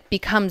 but it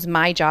becomes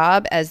my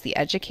job as the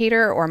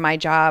educator or my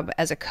job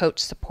as a coach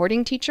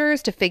supporting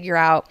teachers to figure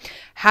out,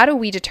 how do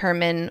we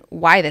determine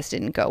why this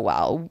didn't go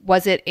well?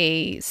 Was it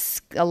a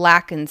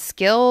lack in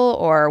skill,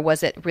 or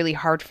was it really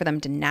hard for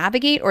them to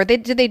navigate, or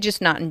did they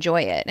just not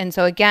enjoy it? And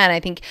so again, I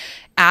think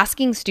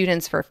asking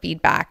students for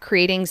feedback,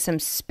 creating some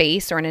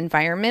space or an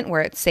environment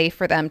where it's safe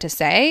for them to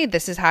say,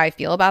 this is how I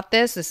feel about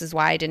this is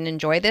why I didn't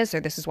enjoy this, or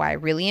this is why I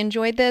really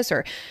enjoyed this,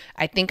 or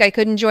I think I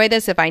could enjoy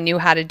this if I knew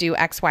how to do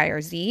X, Y,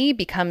 or Z,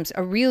 becomes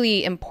a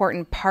really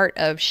important part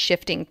of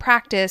shifting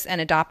practice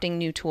and adopting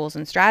new tools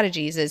and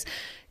strategies. Is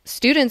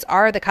students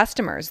are the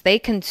customers. They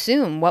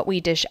consume what we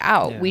dish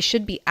out. We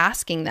should be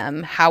asking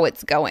them how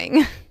it's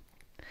going.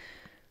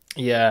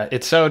 Yeah,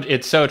 it's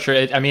so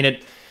true. I mean,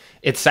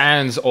 it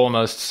sounds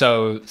almost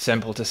so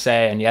simple to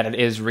say, and yet it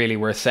is really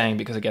worth saying,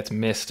 because it gets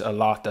missed a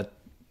lot, that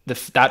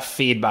that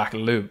feedback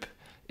loop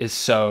is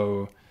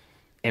so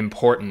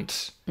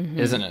important,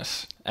 isn't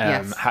it?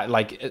 Yes.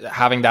 Like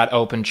having that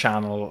open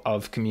channel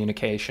of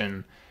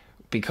communication,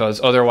 because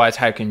otherwise,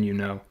 how can you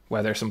know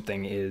whether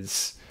something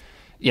is,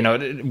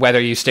 whether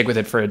you stick with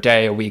it for a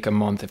day, a week, a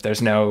month, if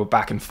there's no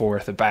back and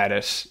forth about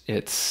it,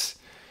 it's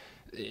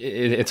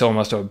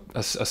almost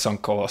a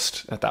sunk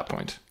cost at that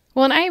point.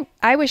 Well, and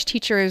I wish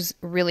teachers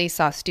really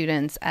saw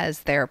students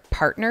as their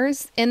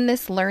partners in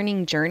this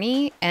learning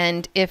journey.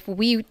 And if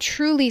we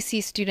truly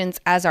see students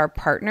as our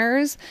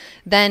partners,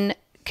 then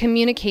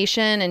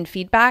communication and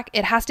feedback,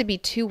 it has to be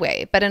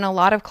two-way. But in a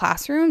lot of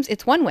classrooms,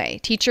 it's one-way.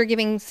 Teacher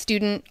giving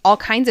student all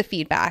kinds of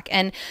feedback.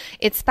 And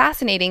it's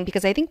fascinating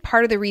because I think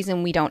part of the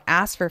reason we don't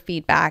ask for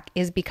feedback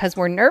is because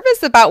we're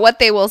nervous about what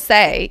they will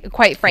say,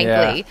 quite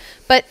frankly. Yeah.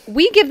 But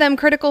we give them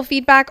critical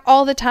feedback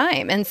all the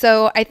time. And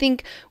so I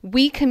think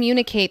we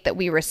communicate that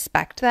we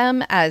respect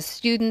them as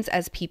students,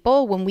 as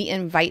people, when we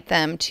invite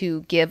them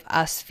to give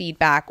us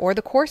feedback, or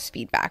the course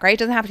feedback, right? It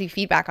doesn't have to be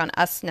feedback on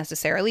us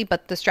necessarily,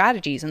 but the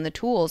strategies and the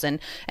tools and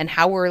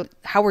how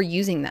we're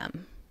using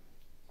them.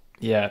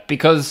 Yeah,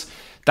 because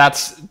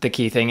that's the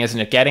key thing, isn't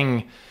it?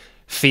 Getting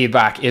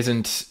feedback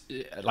isn't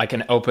like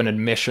an open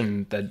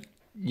admission that,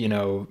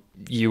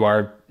 you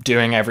are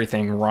doing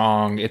everything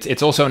wrong.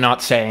 It's also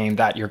not saying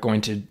that you're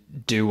going to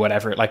do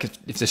whatever. Like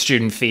if the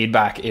student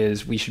feedback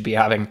is, we should be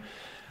having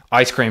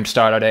ice cream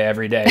start our day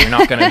every day, you're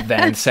not going to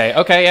then say,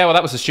 okay, yeah, well,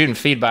 that was the student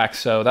feedback,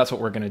 so that's what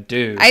we're going to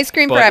do. Ice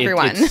cream for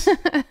everyone.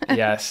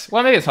 Yes.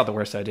 Well, maybe it's not the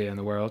worst idea in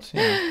the world.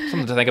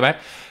 Something to think about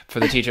for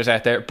the teachers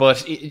out there.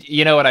 But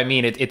you know what I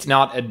mean? It's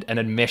not an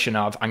admission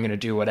of, I'm going to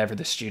do whatever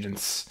the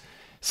students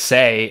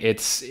say.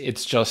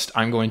 It's just,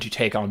 I'm going to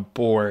take on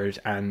board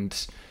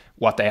and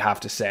what they have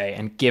to say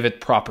and give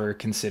it proper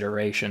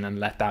consideration and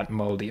let that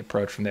mold the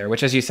approach from there,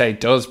 which, as you say,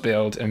 does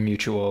build a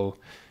mutual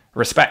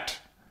respect.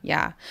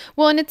 Yeah.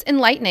 Well, and it's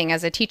enlightening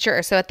as a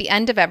teacher. So at the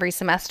end of every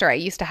semester, I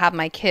used to have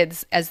my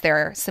kids, as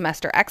their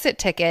semester exit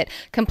ticket,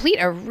 complete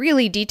a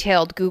really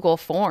detailed Google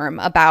form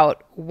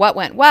about what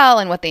went well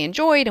and what they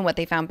enjoyed and what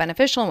they found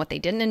beneficial and what they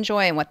didn't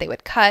enjoy and what they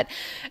would cut.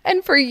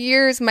 And for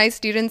years, my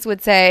students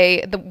would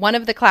say one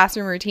of the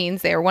classroom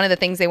routines one of the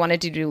things they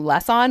wanted to do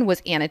less on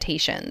was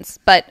annotations.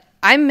 But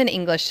I'm an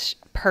English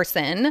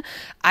person.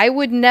 I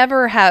would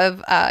never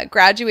have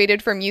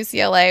graduated from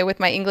UCLA with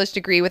my English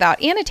degree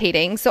without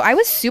annotating. So I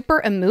was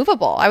super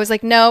immovable. I was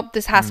like, nope,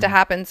 this has to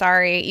happen.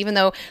 Sorry. Even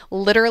though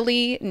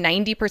literally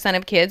 90%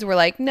 of kids were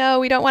like, no,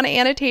 we don't want to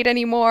annotate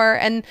anymore.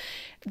 And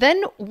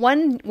then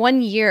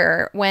one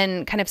year,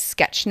 when kind of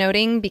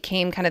sketchnoting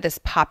became kind of this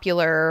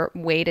popular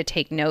way to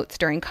take notes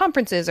during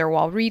conferences or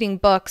while reading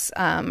books,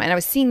 and I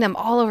was seeing them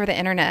all over the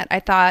internet, I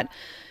thought,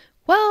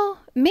 well,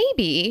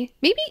 maybe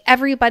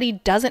everybody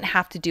doesn't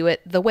have to do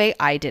it the way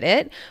I did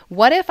it.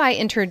 What if I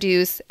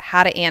introduce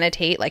how to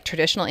annotate, like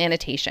traditional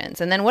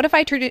annotations? And then what if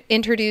I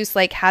introduce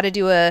like how to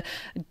do a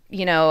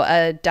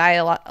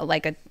dialogue,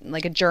 like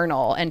a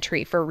journal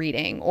entry for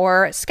reading,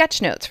 or sketch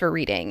notes for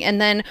reading.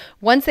 And then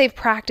once they've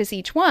practiced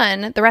each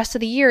one, the rest of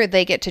the year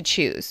they get to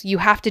choose. You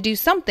have to do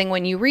something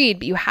when you read,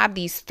 but you have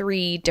these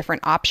 3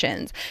 different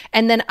options.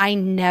 And then I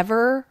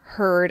never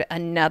heard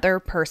another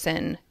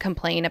person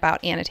complain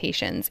about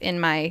annotations in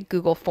my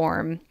Google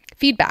form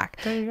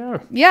feedback. There you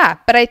go. Yeah.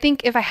 But I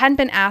think if I hadn't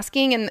been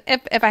asking, and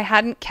if I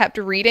hadn't kept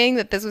reading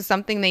that this was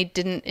something they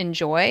didn't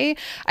enjoy,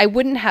 I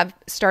wouldn't have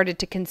started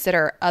to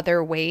consider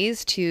other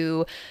ways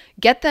to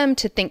get them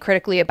to think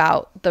critically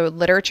about the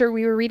literature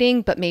we were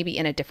reading, but maybe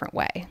in a different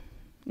way,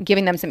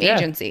 giving them some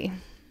agency.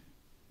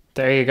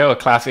 There you go. A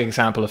classic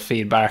example of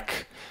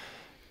feedback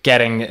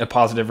getting a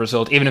positive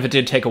result, even if it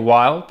did take a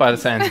while by the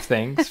sounds of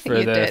things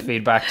for the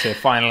feedback to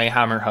finally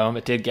hammer home.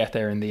 It did get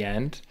there in the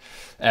end.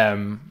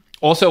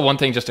 Also, one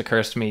thing just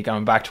occurs to me,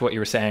 going back to what you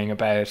were saying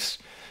about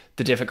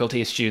the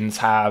difficulty students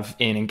have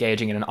in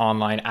engaging in an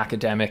online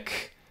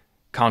academic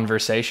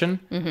conversation.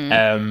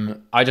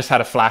 I just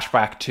had a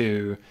flashback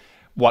to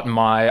what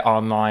my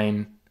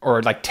online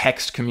or like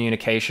text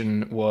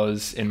communication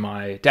was in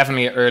my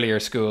definitely earlier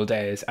school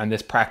days, and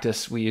this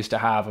practice we used to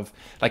have of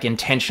like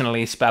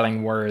intentionally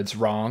spelling words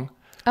wrong,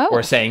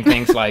 or saying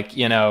things like,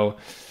 you know,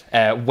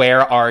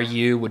 where are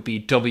you would be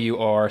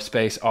WR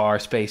space R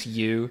space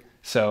U.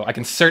 So I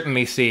can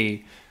certainly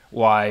see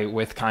why,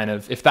 with kind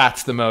of, if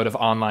that's the mode of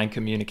online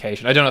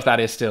communication, I don't know if that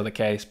is still the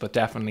case, but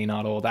definitely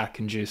not all that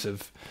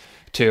conducive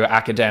to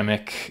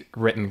academic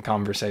written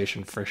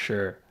conversation for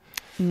sure.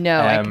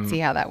 No, I can see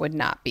how that would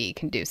not be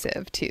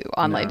conducive to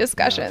online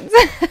discussions.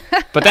 No.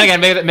 But then again,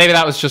 maybe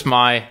that was just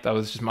my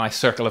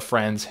circle of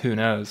friends. Who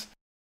knows?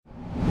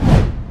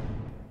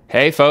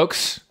 Hey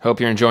folks, hope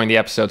you're enjoying the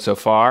episode so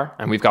far,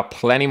 and we've got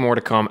plenty more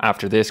to come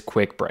after this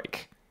quick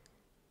break.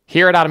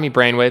 Here at Atomi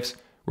Brainwaves,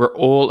 we're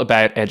all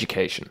about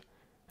education,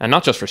 and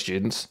not just for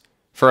students,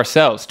 for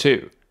ourselves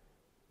too.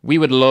 We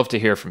would love to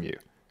hear from you,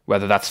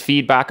 whether that's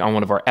feedback on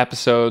one of our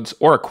episodes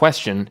or a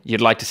question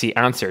you'd like to see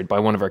answered by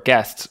one of our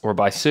guests or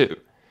by Sue.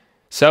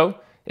 So,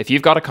 if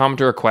you've got a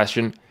comment or a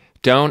question,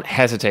 don't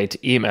hesitate to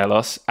email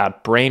us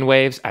at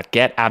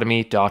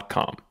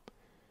brainwaves@getatomy.com.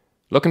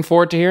 Looking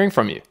forward to hearing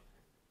from you.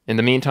 In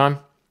the meantime,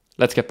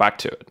 let's get back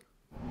to it.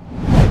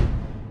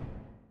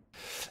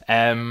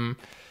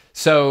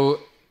 So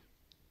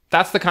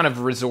that's the kind of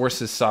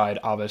resources side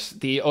of it.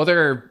 The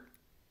other,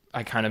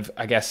 I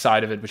guess,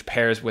 side of it, which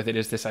pairs with it,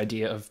 is this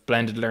idea of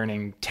blended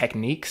learning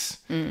techniques.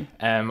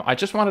 I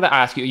just wanted to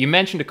ask you, you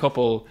mentioned a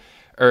couple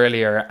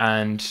earlier,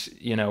 and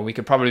you know, we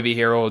could probably be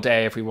here all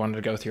day if we wanted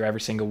to go through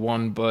every single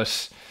one,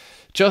 but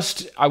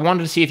just I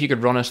wanted to see if you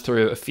could run us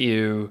through a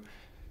few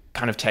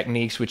kind of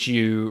techniques which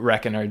you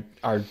reckon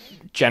are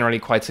generally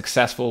quite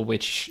successful,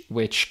 which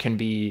can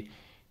be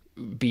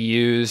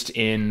used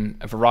in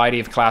a variety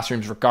of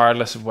classrooms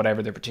regardless of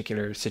whatever their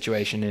particular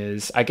situation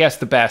is. I guess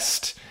the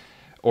best,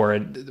 or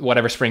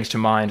whatever springs to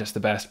mind as the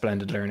best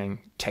blended learning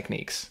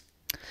techniques.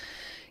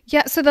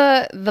 Yeah, so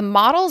the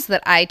models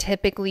that I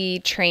typically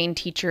train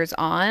teachers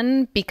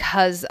on,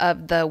 because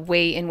of the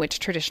way in which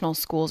traditional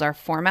schools are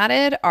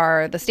formatted,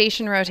 are the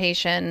station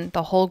rotation,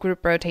 the whole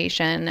group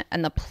rotation,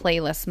 and the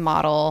playlist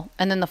model,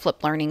 and then the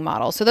flipped learning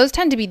model. So those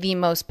tend to be the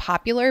most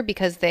popular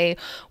because they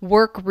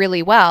work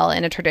really well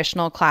in a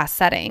traditional class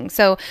setting.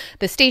 So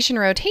the station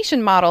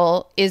rotation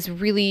model is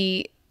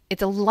really,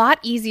 it's a lot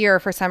easier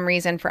for some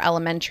reason for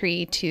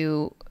elementary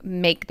to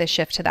make the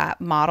shift to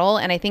that model.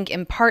 And I think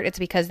in part it's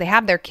because they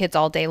have their kids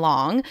all day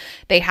long.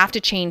 They have to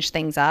change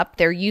things up.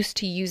 They're used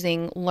to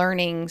using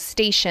learning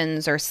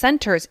stations or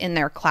centers in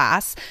their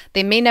class.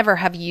 They may never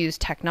have used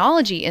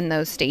technology in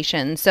those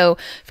stations. So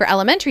for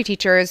elementary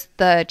teachers,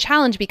 the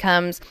challenge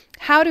becomes,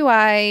 how do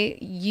I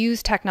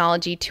use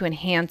technology to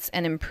enhance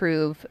and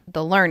improve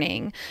the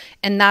learning?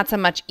 And that's a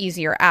much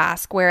easier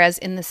ask. Whereas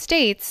in the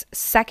States,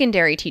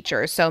 secondary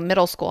teachers, so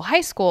middle school,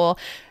 high school,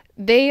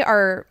 they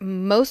are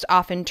most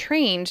often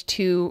trained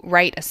to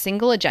write a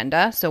single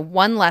agenda, so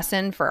one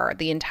lesson for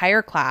the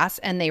entire class,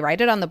 and they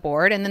write it on the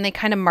board, and then they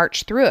kind of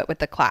march through it with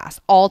the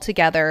class all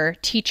together,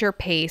 teacher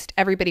paced,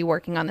 everybody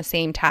working on the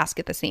same task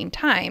at the same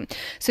time.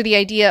 So the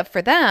idea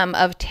for them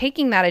of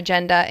taking that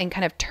agenda and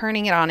kind of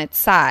turning it on its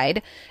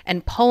side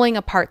and pulling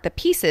apart the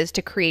pieces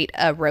to create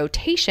a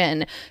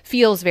rotation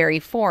feels very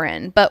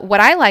foreign. But what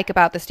I like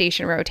about the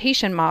station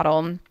rotation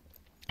model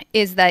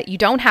is that you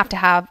don't have to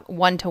have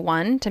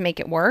one-to-one to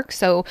make it work.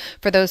 So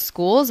for those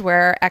schools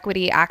where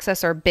equity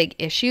access are big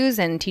issues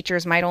and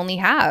teachers might only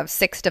have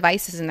 6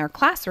 devices in their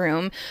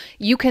classroom,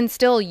 you can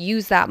still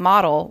use that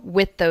model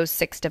with those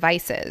 6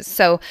 devices.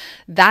 So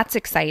that's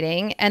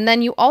exciting. And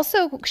then you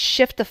also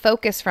shift the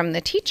focus from the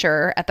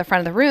teacher at the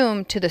front of the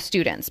room to the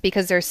students,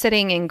 because they're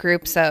sitting in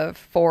groups of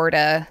 4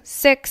 to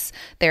 6.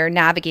 They're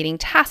navigating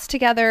tasks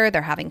together.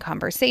 They're having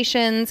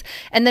conversations.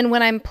 And then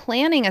when I'm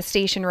planning a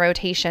station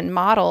rotation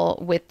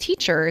model with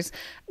teachers,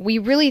 we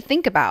really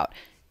think about,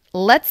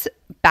 let's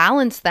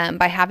balance them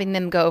by having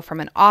them go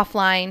from an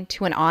offline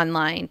to an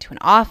online to an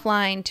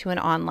offline to an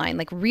online,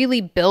 like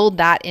really build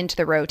that into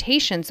the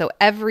rotation. So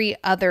every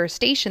other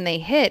station they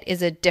hit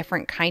is a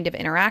different kind of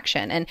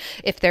interaction. And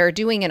if they're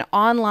doing an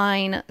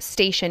online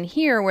station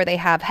here where they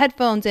have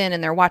headphones in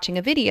and they're watching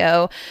a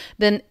video,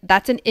 then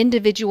that's an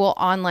individual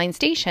online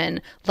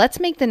station. Let's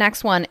make the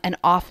next one an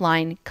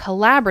offline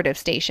collaborative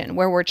station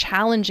where we're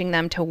challenging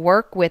them to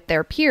work with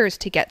their peers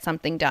to get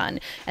something done.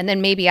 And then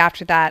maybe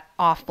after that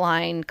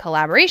offline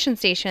collaboration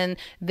station,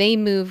 they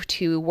move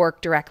to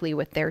work directly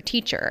with their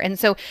teacher. And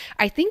so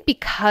I think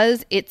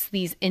because it's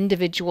these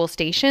individual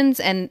stations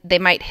and they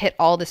might hit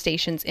all the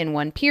stations in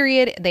one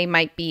period, they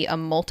might be a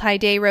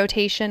multi-day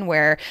rotation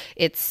where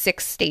it's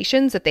 6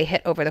 stations that they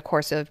hit over the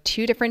course of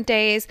 2 different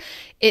days.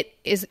 It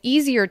is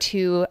easier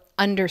to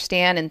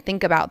understand and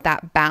think about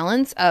that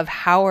balance of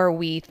how are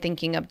we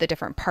thinking of the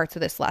different parts of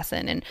this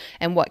lesson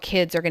and what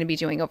kids are going to be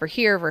doing over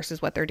here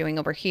versus what they're doing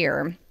over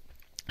here.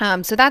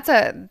 So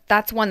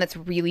that's one that's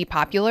really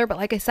popular, but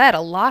like I said,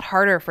 a lot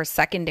harder for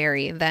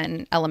secondary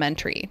than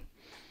elementary.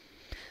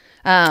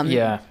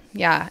 Yeah.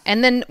 Yeah.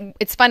 And then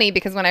it's funny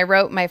because when I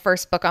wrote my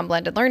first book on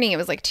blended learning, it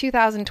was like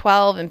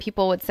 2012, and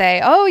people would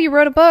say, "Oh, you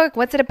wrote a book.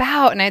 What's it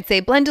about?" And I'd say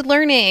blended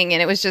learning.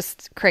 And it was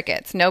just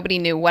crickets. Nobody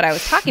knew what I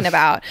was talking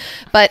about,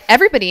 but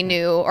everybody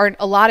knew, or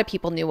a lot of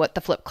people knew, what the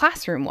flipped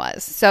classroom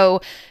was.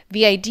 So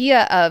the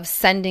idea of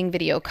sending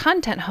video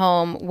content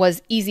home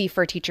was easy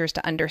for teachers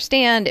to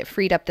understand. It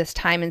freed up this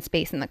time and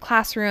space in the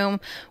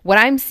classroom. What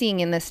I'm seeing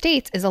in the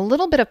States is a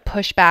little bit of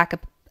pushback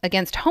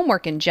against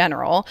homework in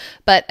general,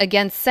 but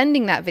against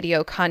sending that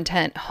video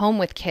content home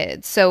with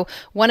kids. So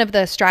one of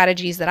the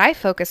strategies that I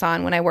focus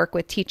on when I work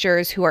with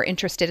teachers who are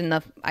interested in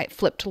the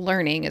flipped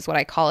learning is what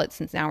I call it,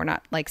 since now we're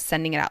not like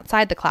sending it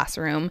outside the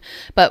classroom,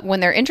 but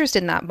when they're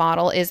interested in that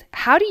model, is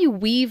how do you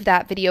weave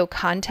that video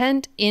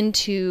content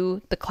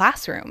into the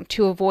classroom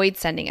to avoid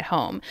sending it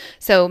home?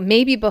 So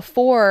maybe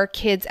before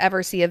kids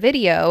ever see a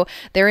video,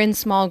 they're in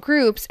small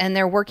groups and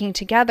they're working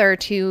together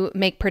to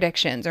make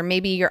predictions, or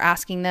maybe you're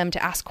asking them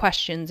to ask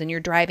questions and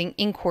you're driving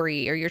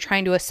inquiry, or you're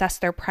trying to assess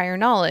their prior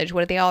knowledge.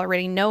 What do they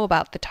already know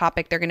about the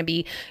topic they're going to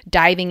be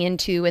diving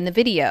into in the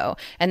video?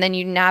 And then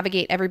you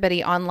navigate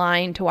everybody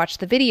online to watch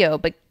the video,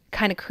 but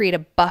kind of create a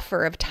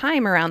buffer of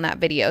time around that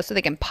video so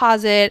they can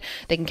pause it,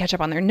 they can catch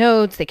up on their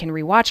notes, they can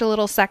rewatch a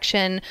little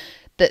section.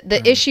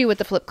 The issue with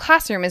the flipped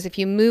classroom is if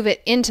you move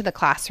it into the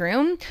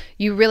classroom,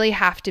 you really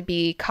have to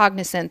be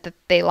cognizant that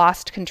they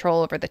lost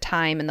control over the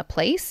time and the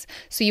place.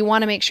 So you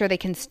want to make sure they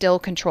can still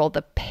control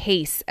the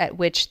pace at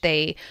which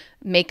they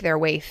make their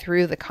way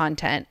through the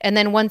content. And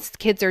then once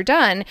kids are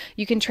done,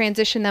 you can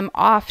transition them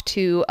off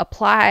to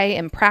apply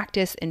and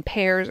practice in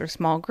pairs or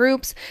small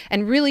groups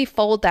and really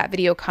fold that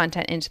video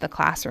content into the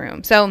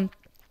classroom. So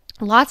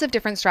lots of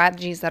different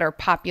strategies that are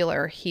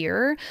popular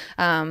here.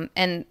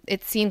 And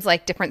it seems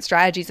like different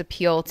strategies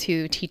appeal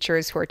to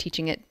teachers who are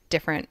teaching at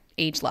different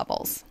age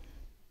levels.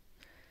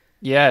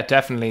 Yeah,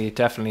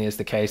 definitely is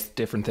the case.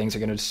 Different things are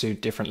going to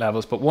suit different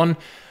levels. But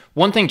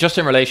one thing just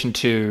in relation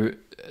to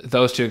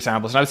those two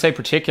examples, and I would say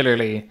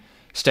particularly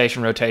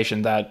station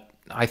rotation, that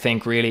I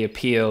think really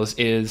appeals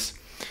is,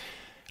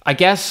 I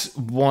guess,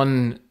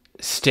 one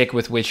stick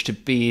with which to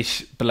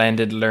beat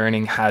blended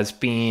learning has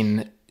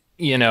been,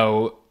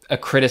 a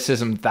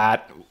criticism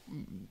that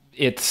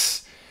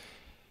it's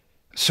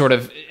sort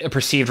of a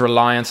perceived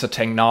reliance on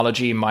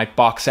technology might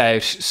box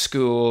out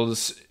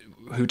schools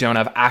who don't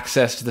have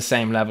access to the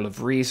same level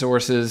of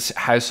resources,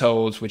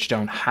 households which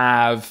don't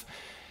have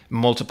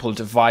multiple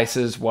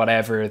devices,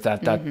 whatever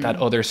that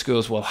other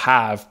schools will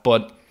have.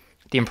 But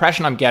the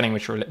impression I'm getting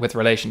with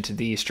relation to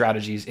these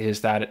strategies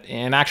is that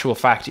in actual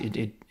fact,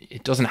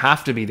 it doesn't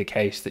have to be the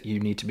case that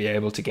you need to be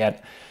able to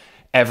get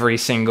every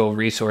single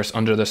resource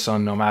under the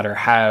sun, no matter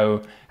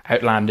how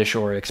outlandish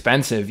or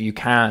expensive. You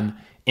can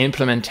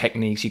implement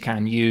techniques, you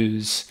can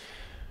use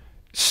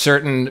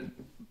certain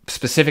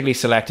specifically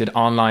selected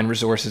online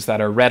resources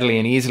that are readily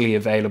and easily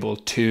available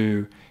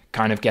to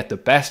kind of get the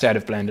best out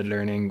of blended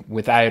learning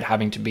without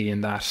having to be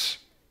in that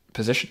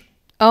position.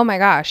 Oh my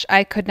gosh,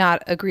 I could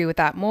not agree with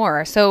that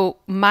more. So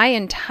my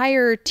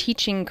entire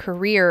teaching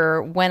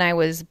career when I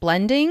was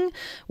blending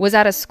was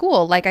at a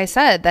school, like I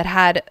said, that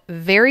had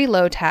very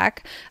low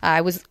tech.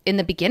 I was in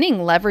the beginning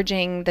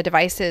leveraging the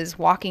devices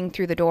walking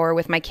through the door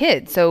with my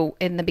kids. So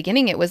in the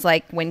beginning, it was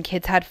like when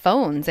kids had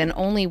phones, and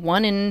only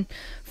 1 in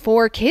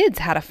 4 kids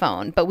had a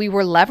phone, but we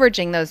were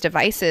leveraging those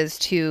devices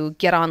to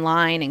get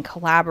online and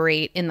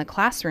collaborate in the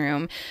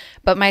classroom.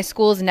 But my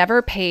school's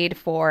never paid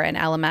for an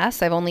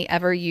LMS. I've only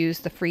ever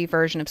used the free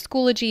version of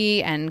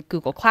Schoology and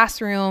Google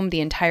Classroom,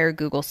 the entire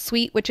Google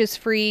Suite, which is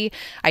free.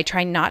 I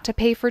try not to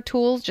pay for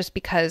tools just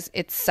because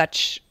it's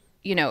such,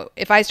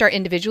 if I start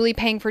individually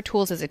paying for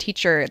tools as a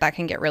teacher, that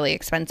can get really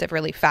expensive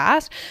really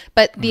fast.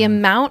 But the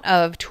amount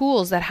of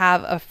tools that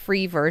have a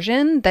free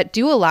version that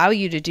do allow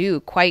you to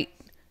do quite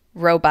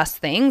robust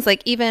things,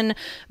 like even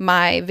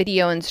my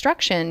video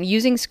instruction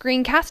using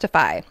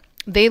Screencastify,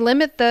 they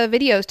limit the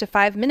videos to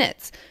 5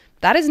 minutes.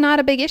 That is not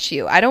a big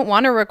issue. I don't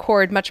want to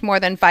record much more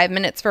than 5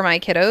 minutes for my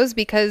kiddos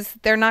because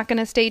they're not going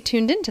to stay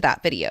tuned into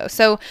that video.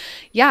 So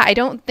yeah, I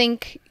don't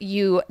think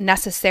you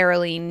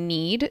necessarily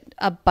need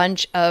a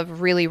bunch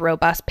of really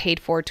robust paid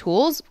for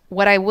tools.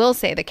 What I will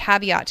say, the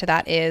caveat to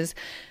that is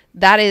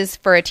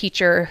for a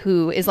teacher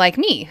who is like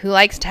me, who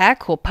likes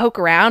tech, who'll poke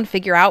around,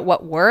 figure out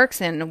what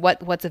works and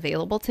what's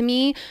available to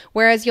me.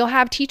 Whereas you'll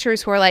have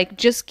teachers who are like,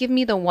 just give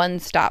me the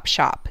one-stop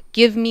shop.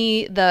 Give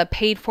me the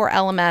paid for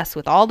LMS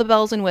with all the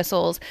bells and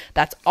whistles.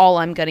 That's all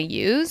I'm going to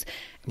use.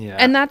 Yeah.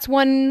 And that's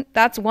one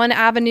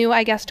avenue,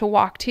 I guess, to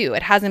walk too.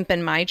 It hasn't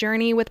been my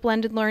journey with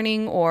blended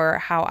learning or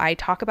how I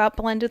talk about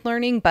blended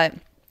learning, but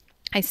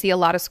I see a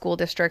lot of school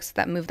districts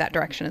that move that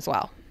direction as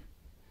well.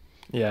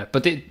 Yeah,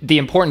 but the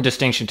important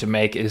distinction to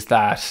make is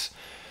that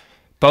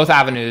both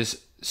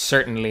avenues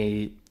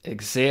certainly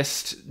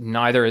exist.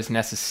 Neither is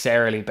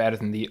necessarily better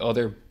than the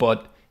other,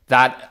 but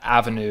that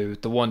avenue,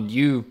 the one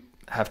you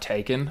have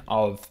taken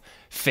of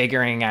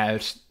figuring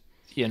out,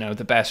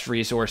 the best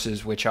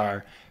resources which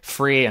are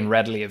free and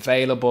readily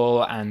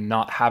available and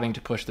not having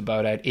to push the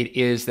boat out, it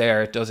is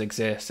there, it does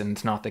exist, and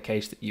it's not the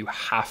case that you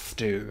have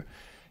to,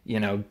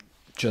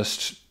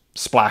 just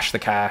splash the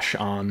cash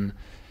on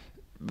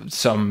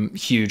some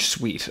huge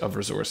suite of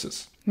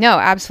resources. No,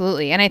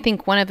 absolutely. And I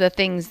think one of the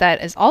things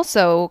that is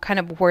also kind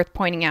of worth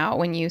pointing out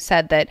when you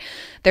said that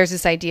there's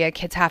this idea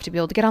kids have to be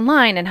able to get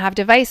online and have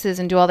devices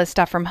and do all this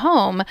stuff from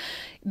home,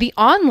 the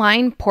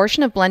online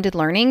portion of blended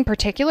learning,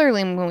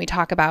 particularly when we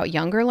talk about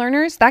younger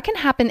learners, that can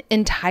happen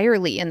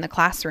entirely in the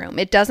classroom.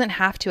 It doesn't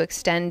have to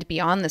extend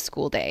beyond the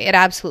school day. It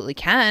absolutely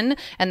can.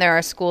 And there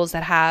are schools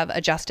that have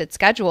adjusted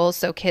schedules.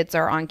 So kids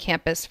are on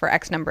campus for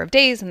X number of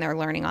days and they're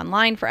learning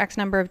online for X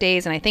number of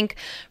days. And I think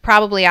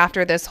probably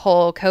after this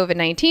whole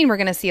COVID-19, we're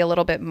going to see a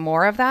little bit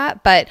more of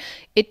that, but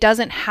it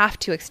doesn't have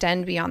to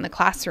extend beyond the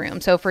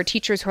classroom. So for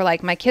teachers who are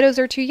like, my kiddos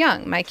are too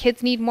young, my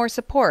kids need more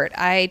support,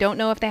 I don't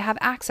know if they have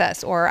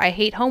access, or I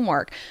hate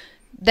homework,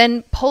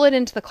 then pull it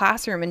into the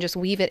classroom and just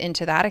weave it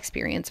into that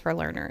experience for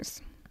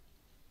learners.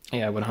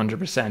 Yeah,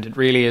 100%. It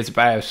really is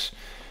about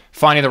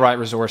finding the right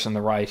resource and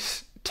the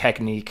right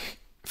technique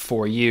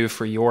for you,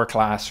 for your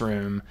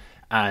classroom,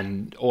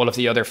 and all of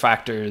the other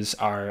factors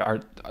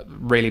are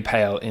really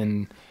pale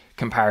in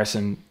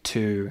comparison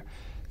to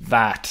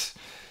that.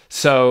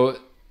 So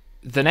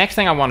the next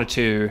thing I wanted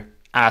to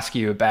ask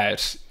you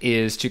about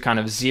is to kind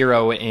of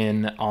zero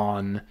in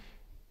on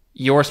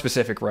your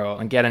specific role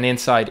and get an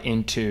insight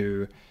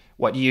into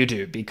what you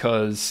do,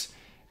 because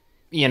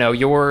you know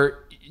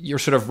your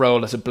sort of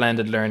role as a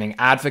blended learning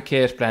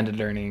advocate, blended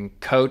learning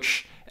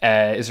coach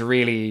is a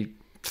really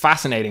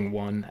fascinating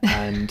one,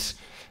 and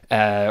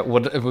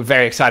we're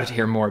very excited to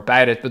hear more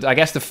about it. But I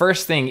guess the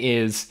first thing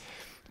is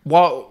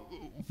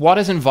what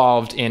is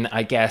involved in,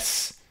 I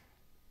guess,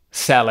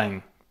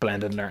 selling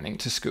blended learning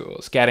to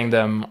schools, getting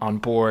them on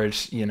board.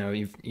 You know,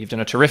 you've done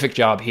a terrific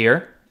job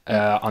here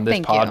on this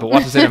pod, but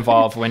what does it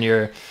involve when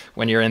you're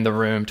in the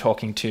room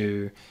talking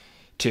to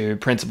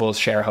principals,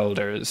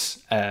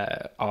 shareholders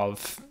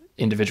of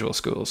individual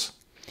schools?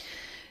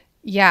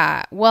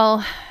 Yeah,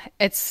 well,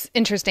 it's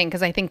interesting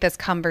because I think this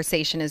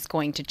conversation is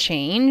going to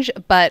change.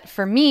 But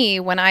for me,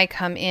 when I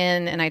come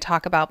in and I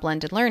talk about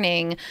blended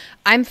learning,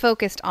 I'm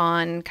focused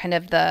on kind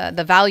of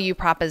the value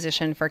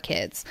proposition for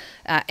kids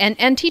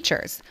and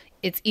teachers.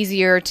 It's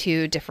easier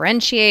to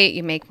differentiate.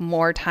 You make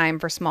more time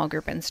for small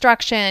group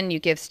instruction. You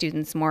give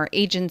students more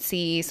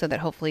agency so that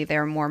hopefully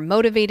they're more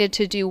motivated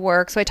to do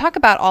work. So I talk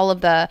about all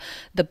of the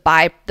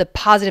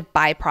positive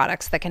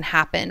byproducts that can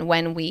happen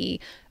when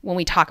we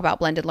talk about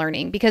blended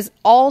learning, because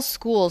all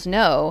schools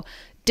know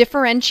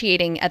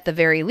differentiating at the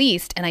very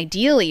least and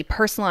ideally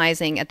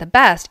personalizing at the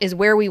best is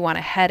where we want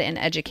to head in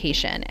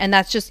education. And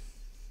that's just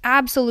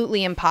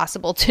absolutely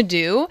impossible to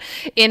do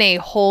in a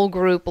whole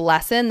group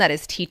lesson that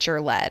is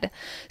teacher led.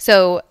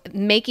 So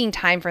making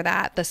time for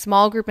that, the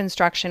small group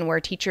instruction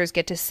where teachers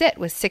get to sit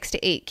with 6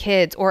 to 8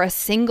 kids or a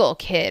single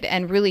kid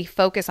and really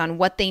focus on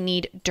what they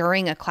need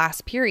during a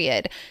class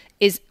period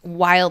is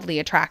wildly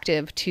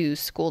attractive to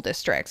school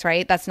districts,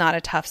 right? That's not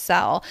a tough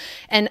sell.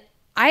 And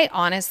I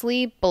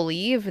honestly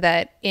believe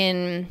that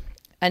in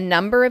a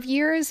number of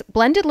years,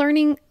 blended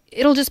learning,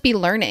 it'll just be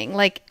learning.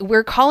 Like,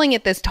 we're calling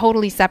it this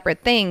totally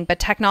separate thing, but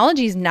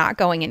technology is not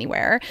going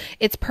anywhere.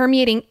 It's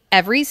permeating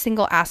every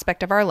single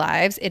aspect of our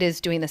lives. It is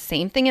doing the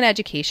same thing in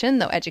education,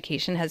 though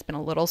education has been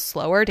a little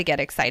slower to get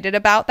excited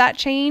about that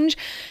change.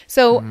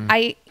 So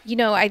I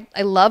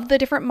love the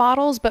different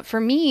models, but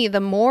for me,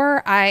 the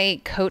more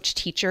I coach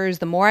teachers,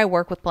 the more I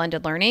work with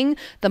blended learning,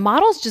 the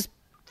models just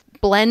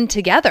blend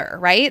together,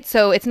 right?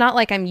 So it's not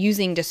like I'm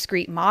using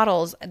discrete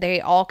models.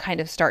 They all kind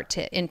of start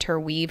to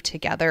interweave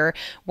together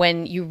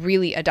when you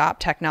really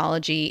adopt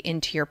technology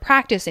into your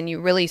practice and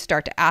you really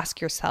start to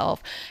ask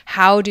yourself,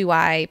 how do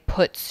I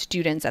put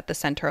students at the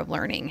center of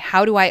learning?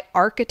 How do I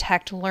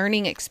architect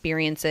learning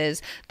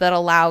experiences that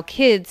allow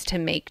kids to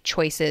make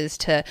choices,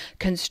 to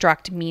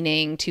construct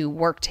meaning, to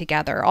work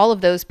together, all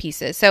of those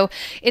pieces. So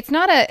it's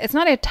not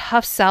a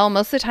tough sell.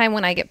 Most of the time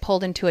when I get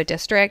pulled into a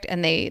district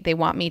and they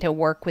want me to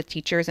work with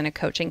teachers in a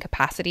coaching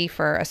capacity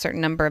for a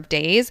certain number of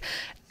days,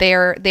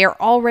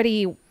 they're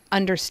already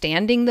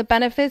understanding the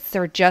benefits.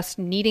 They're just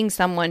needing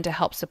someone to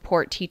help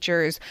support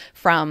teachers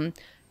from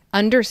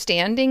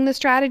understanding the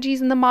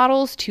strategies and the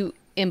models to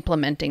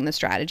implementing the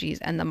strategies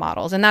and the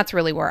models. And that's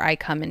really where I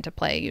come into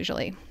play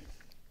usually.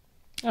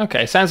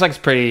 Okay. Sounds like it's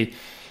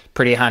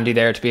pretty handy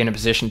there to be in a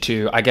position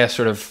to, I guess,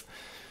 sort of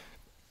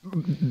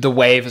the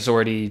wave has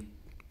already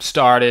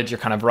started, you're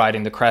kind of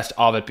riding the crest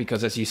of it,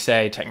 because as you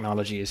say,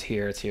 technology is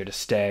here, it's here to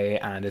stay,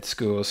 and it's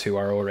schools who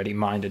are already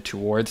minded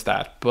towards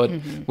that. But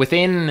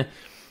within,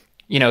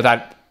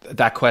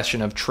 that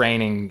question of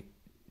training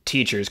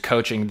teachers,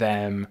 coaching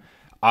them,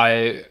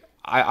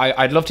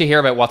 I'd love to hear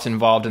about what's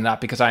involved in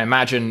that, because I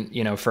imagine,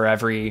 for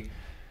every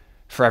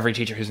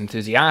teacher who's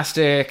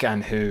enthusiastic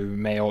and who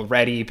may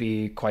already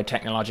be quite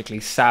technologically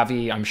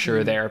savvy, I'm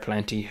sure there are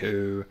plenty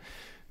who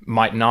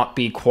might not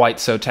be quite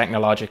so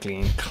technologically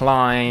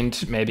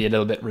inclined, maybe a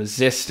little bit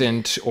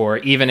resistant, or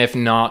even if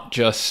not,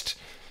 just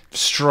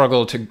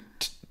struggle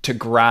to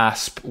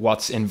grasp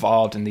what's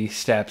involved in these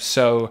steps.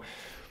 So,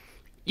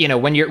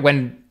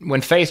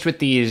 when faced with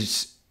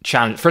these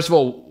challenges, first of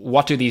all,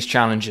 what do these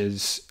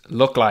challenges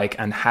look like,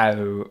 and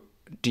how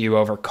do you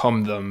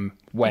overcome them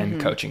when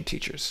coaching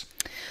teachers?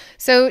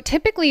 So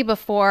typically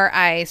before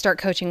I start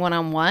coaching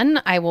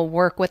one-on-one, I will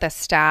work with a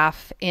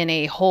staff in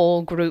a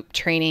whole group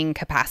training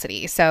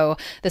capacity. So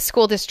the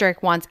school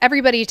district wants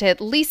everybody to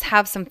at least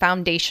have some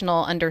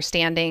foundational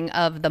understanding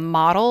of the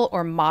model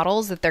or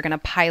models that they're going to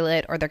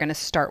pilot or they're going to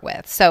start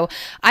with. So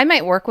I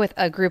might work with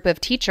a group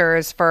of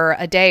teachers for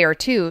a day or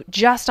two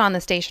just on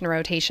the station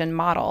rotation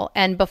model.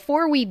 And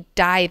before we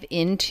dive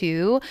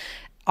into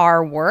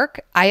our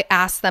work, I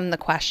ask them the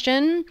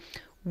question,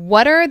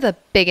 what are the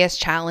biggest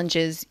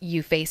challenges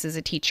you face as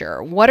a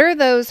teacher? What are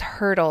those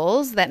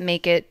hurdles that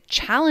make it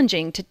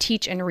challenging to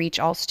teach and reach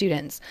all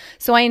students?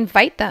 So I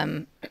invite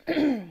them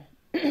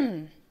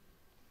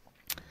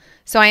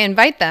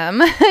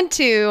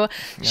to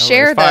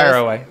share fire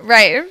those. Away.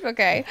 Right.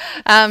 Okay.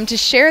 To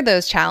share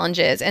those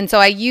challenges. And so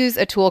I use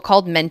a tool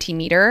called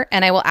Mentimeter,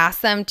 and I will ask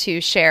them to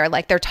share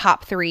like their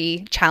top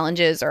 3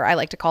 challenges, or I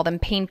like to call them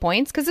pain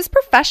points, because this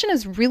profession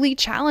is really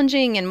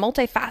challenging and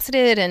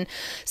multifaceted. And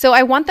so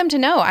I want them to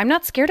know I'm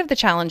not scared of the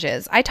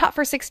challenges. I taught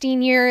for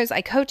 16 years.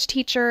 I coach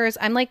teachers.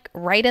 I'm like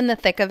right in the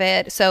thick of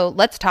it. So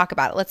let's talk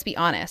about it. Let's be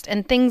honest.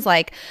 And things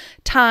like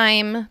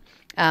time,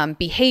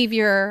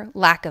 behavior,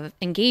 lack of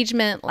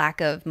engagement,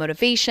 lack of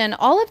motivation,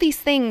 all of these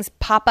things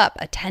pop up,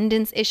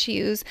 attendance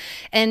issues.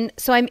 And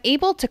so I'm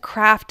able to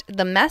craft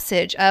the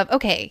message of,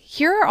 okay,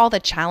 here are all the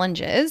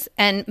challenges,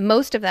 and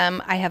most of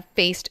them I have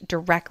faced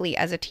directly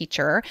as a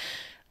teacher.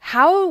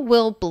 How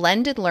will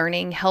blended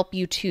learning help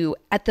you to,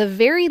 at the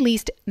very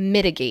least,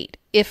 mitigate,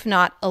 if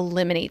not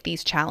eliminate,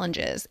 these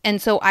challenges?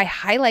 And so I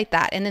highlight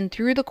that. And then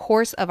through the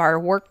course of our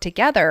work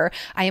together,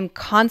 I am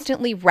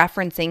constantly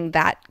referencing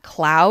that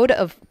cloud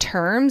of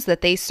terms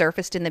that they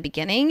surfaced in the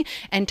beginning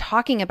and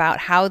talking about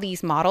how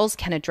these models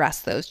can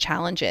address those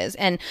challenges.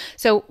 And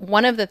so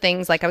one of the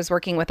things, like I was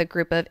working with a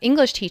group of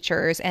English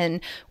teachers, and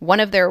one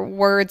of their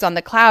words on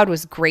the cloud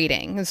was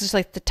grading. It's just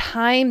like the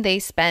time they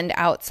spend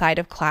outside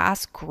of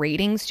class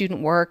grading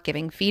student work,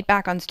 giving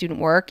feedback on student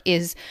work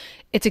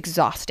it's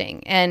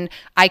exhausting. And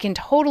I can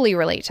totally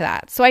relate to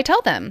that. So I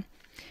tell them,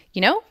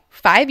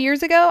 5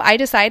 years ago, I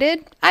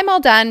decided I'm all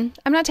done.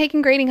 I'm not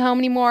taking grading home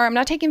anymore. I'm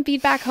not taking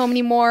feedback home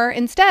anymore.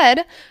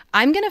 Instead,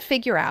 I'm going to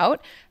figure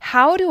out,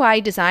 how do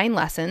I design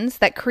lessons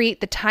that create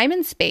the time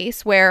and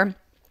space where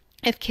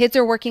if kids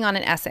are working on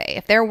an essay,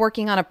 if they're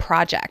working on a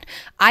project,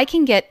 I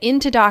can get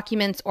into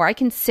documents, or I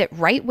can sit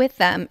right with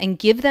them and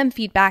give them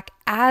feedback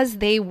as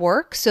they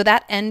work, so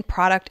that end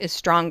product is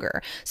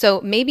stronger.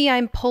 So maybe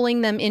I'm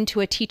pulling them into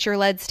a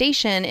teacher-led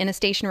station in a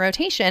station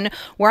rotation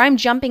where I'm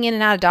jumping in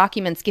and out of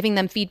documents, giving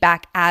them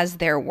feedback as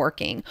they're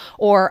working.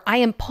 Or I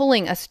am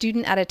pulling a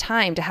student at a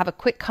time to have a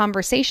quick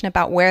conversation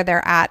about where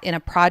they're at in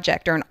a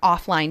project or an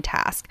offline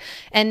task.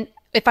 And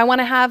if I want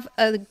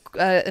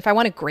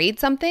to grade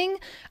something,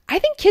 I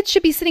think kids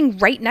should be sitting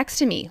right next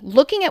to me,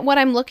 looking at what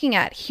I'm looking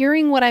at,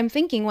 hearing what I'm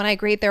thinking when I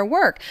grade their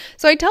work.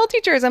 So I tell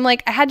teachers, I'm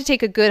like, I had to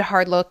take a good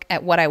hard look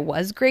at what I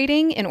was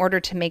grading in order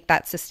to make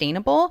that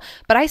sustainable.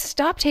 But I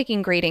stopped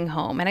taking grading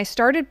home and I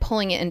started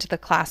pulling it into the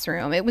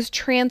classroom. It was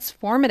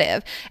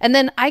transformative. And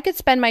then I could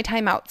spend my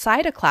time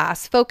outside of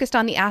class focused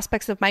on the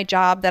aspects of my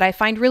job that I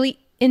find really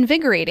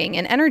invigorating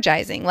and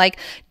energizing, like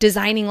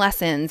designing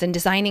lessons and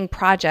designing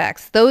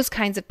projects. Those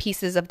kinds of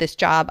pieces of this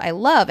job I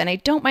love, and I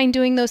don't mind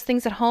doing those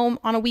things at home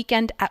on a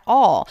weekend at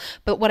all.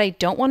 But what I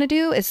don't want to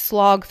do is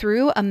slog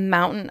through a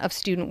mountain of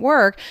student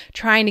work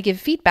trying to give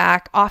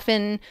feedback,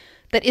 often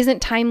that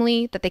isn't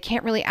timely, that they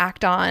can't really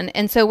act on.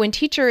 And so when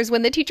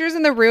the teachers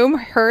in the room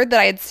heard that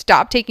I had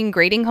stopped taking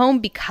grading home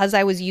because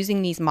I was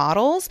using these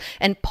models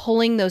and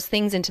pulling those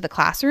things into the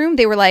classroom,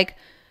 they were like,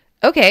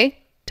 okay,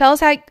 tell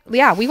us how,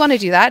 we want to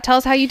do that. Tell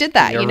us how you did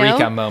that.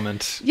 Eureka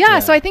moment. Yeah.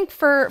 So I think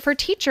for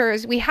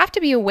teachers, we have to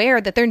be aware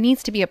that there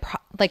needs to be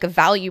a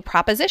value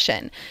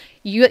proposition.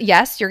 You're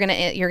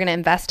gonna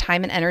invest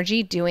time and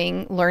energy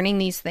learning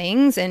these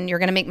things, and you're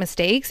gonna make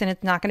mistakes, and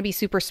it's not gonna be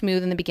super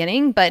smooth in the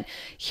beginning. But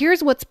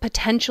here's what's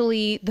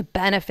potentially the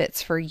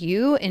benefits for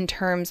you in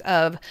terms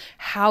of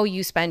how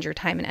you spend your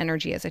time and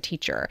energy as a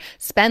teacher.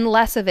 Spend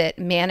less of it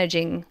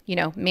managing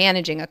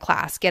a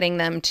class, getting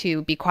them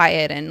to be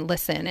quiet and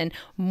listen, and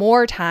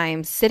more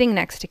time sitting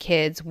next to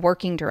kids,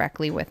 working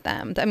directly with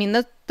them. I mean,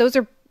 those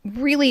are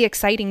really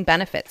exciting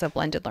benefits of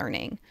blended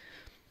learning.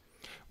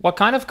 What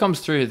kind of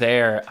comes through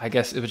there, I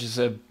guess, which is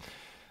a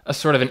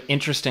sort of an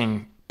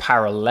interesting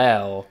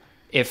parallel,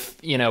 if,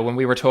 when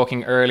we were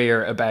talking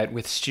earlier about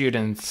with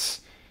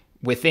students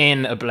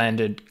within a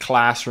blended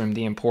classroom,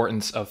 the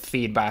importance of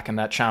feedback and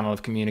that channel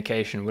of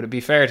communication, would it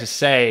be fair to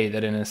say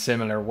that in a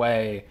similar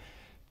way,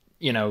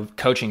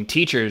 coaching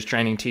teachers,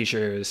 training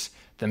teachers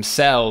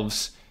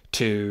themselves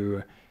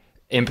to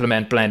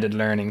implement blended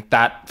learning,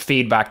 that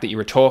feedback that you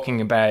were talking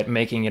about,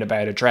 making it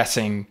about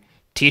addressing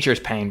teachers'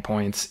 pain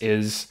points,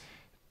 is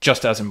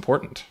just as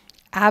important?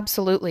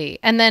 Absolutely.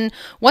 And then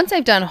once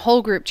I've done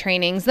whole group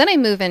trainings, then I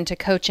move into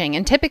coaching.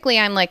 And typically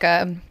I'm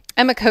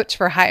a coach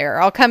for hire.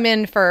 I'll come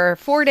in for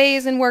 4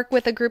 days and work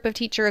with a group of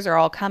teachers, or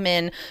I'll come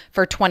in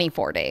for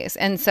 24 days.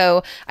 And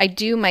so I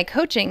do my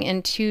coaching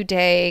in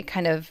 2-day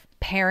kind of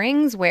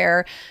pairings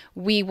where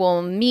we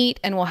will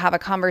meet and we'll have a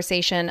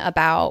conversation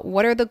about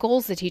what are the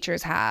goals the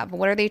teachers have?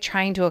 What are they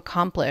trying to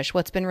accomplish?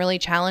 What's been really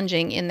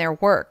challenging in their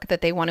work that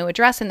they want to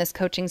address in this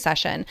coaching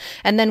session?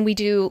 And then we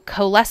do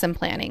co-lesson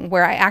planning,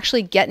 where I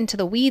actually get into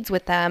the weeds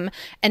with them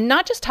and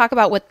not just talk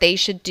about what they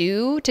should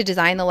do to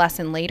design the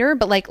lesson later,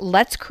 but like,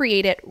 let's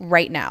create it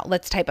right now.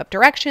 Let's type up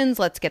directions.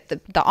 Let's get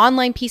the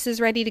online pieces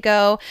ready to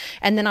go.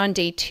 And then on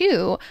day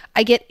 2,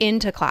 I get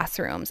into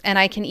classrooms and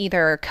I can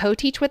either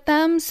co-teach with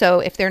them. So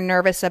if they're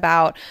nervous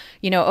about,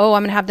 oh,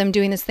 I'm going to have them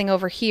doing this thing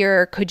over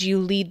here, could you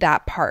lead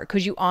that part?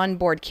 Could you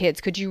onboard kids?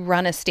 Could you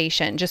run a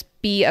station? Just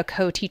be a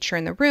co-teacher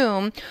in the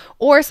room.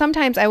 Or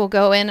sometimes I will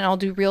go in and I'll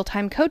do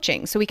real-time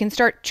coaching. So we can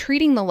start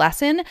treating the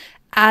lesson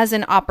as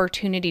an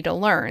opportunity to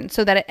learn,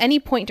 so that at any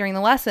point during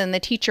the lesson, the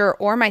teacher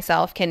or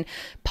myself can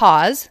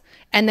pause,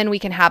 and then we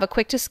can have a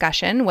quick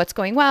discussion. What's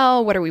going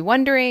well? What are we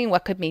wondering?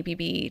 What could maybe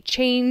be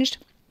changed?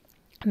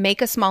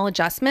 Make a small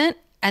adjustment,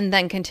 and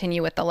then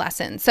continue with the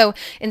lesson. So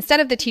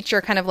instead of the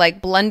teacher kind of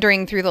like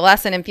blundering through the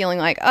lesson and feeling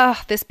like,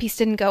 oh, this piece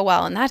didn't go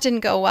well and that didn't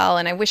go well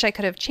and I wish I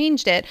could have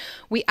changed it,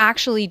 we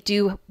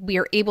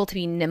are able to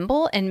be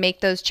nimble and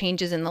make those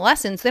changes in the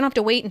lesson. So they don't have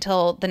to wait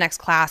until the next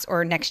class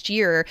or next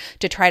year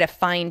to try to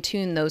fine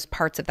tune those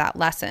parts of that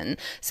lesson.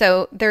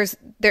 So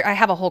I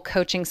have a whole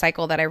coaching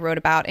cycle that I wrote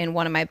about in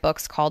one of my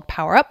books called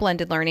Power Up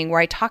Blended Learning, where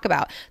I talk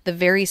about the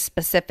very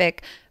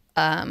specific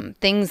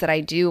things that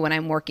I do when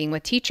I'm working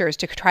with teachers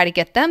to try to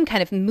get them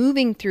kind of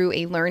moving through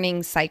a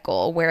learning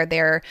cycle where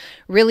they're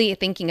really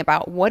thinking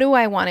about, what do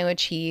I want to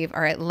achieve?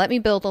 All right, let me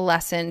build a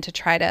lesson to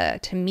try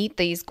to meet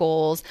these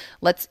goals.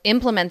 Let's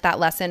implement that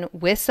lesson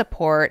with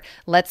support.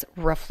 Let's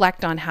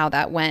reflect on how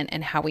that went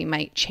and how we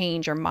might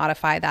change or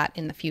modify that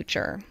in the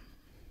future.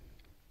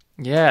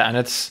 Yeah,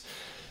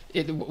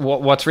 and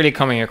what's really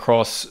coming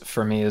across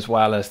for me as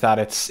well is that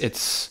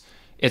it's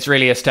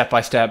really a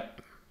step-by-step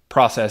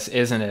process,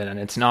 isn't it? And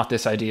it's not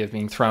this idea of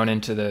being thrown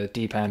into the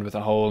deep end with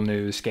a whole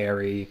new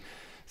scary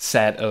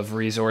set of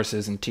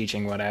resources and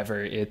teaching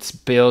whatever. It's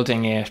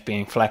building it,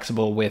 being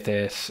flexible with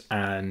it.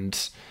 And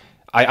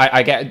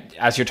I get,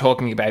 as you're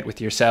talking about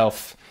with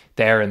yourself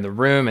there in the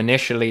room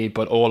initially,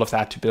 but all of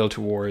that to build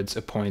towards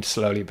a point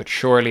slowly but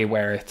surely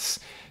where it's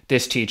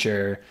this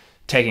teacher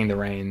taking the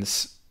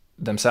reins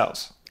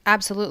themselves.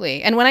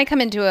 Absolutely. And when I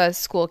come into a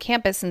school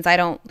campus, since I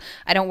don't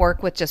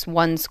work with just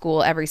one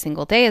school every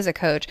single day as a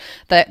coach,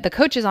 the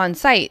coaches on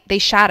site, they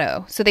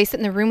shadow. So they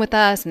sit in the room with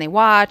us and they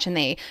watch and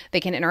they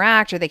can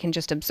interact or they can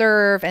just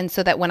observe. And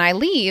so that when I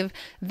leave,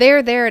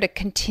 they're there to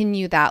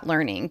continue that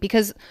learning,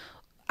 because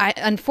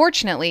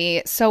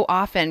unfortunately, so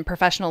often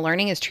professional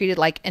learning is treated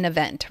like an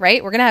event,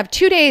 right? We're going to have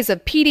 2 days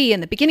of PD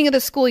in the beginning of the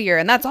school year,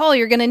 and that's all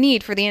you're going to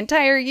need for the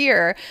entire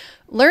year.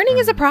 Learning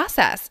is a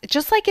process,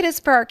 just like it is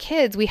for our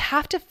kids. We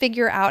have to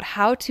figure out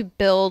how to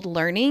build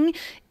learning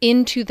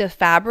into the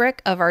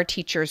fabric of our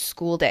teachers'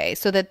 school day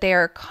so that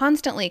they're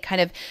constantly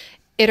kind of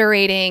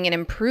iterating and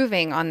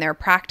improving on their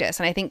practice.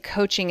 And I think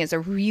coaching is a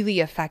really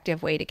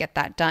effective way to get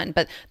that done.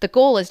 But the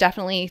goal is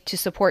definitely to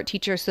support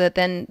teachers so that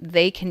then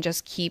they can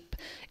just keep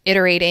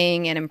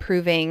iterating and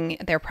improving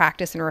their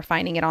practice and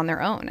refining it on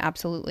their own.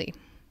 Absolutely.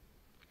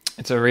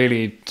 It's a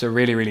really,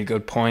 really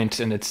good point.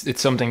 And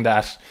it's something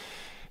that,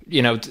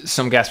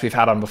 some guests we've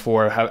had on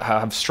before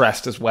have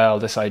stressed as well,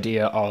 this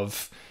idea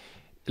of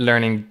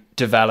learning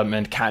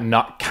development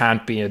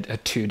can't be a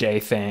 2-day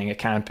thing. It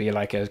can't be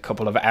like a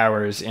couple of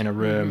hours in a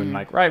room and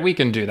like, right, we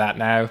can do that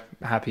now,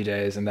 happy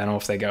days, and then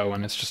off they go.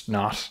 And it's just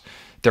not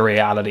the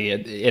reality.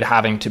 It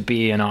having to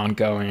be an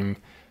ongoing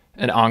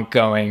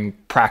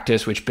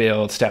practice which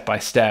builds step by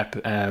step.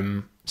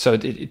 So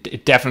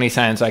it definitely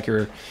sounds like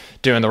you're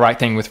doing the right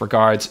thing with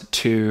regards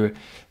to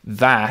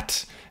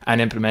that and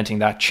implementing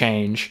that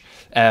change.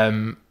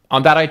 On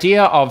that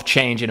idea of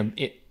change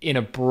in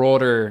a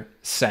broader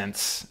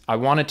sense, I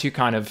wanted to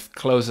kind of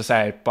close this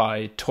out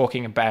by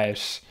talking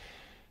about,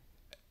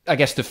 I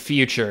guess, the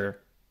future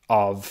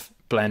of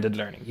blended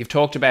learning. You've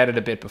talked about it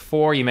a bit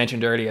before. You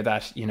mentioned earlier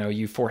that,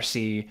 you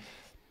foresee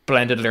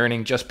blended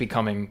learning just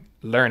becoming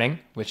learning,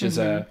 which is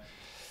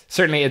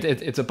certainly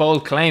it's a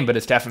bold claim, but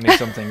it's definitely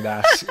something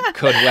that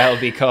could well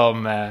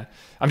become.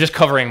 I'm just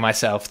covering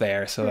myself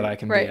there so that I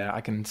can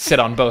I can sit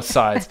on both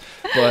sides.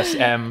 But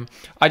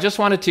I just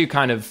wanted to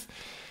kind of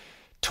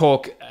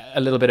talk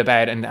a little bit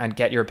about and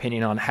get your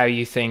opinion on how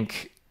you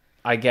think,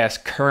 I guess,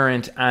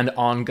 current and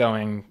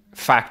ongoing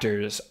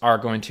factors are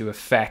going to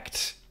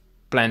affect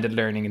blended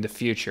learning in the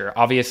future.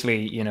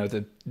 Obviously,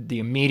 the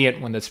immediate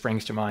one that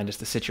springs to mind is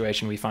the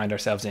situation we find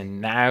ourselves in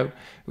now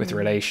with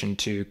relation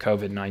to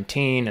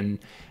COVID-19,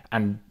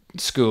 and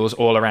schools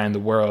all around the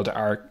world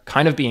are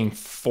kind of being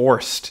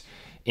forced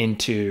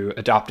into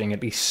adopting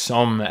at least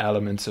some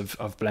elements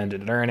of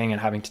blended learning and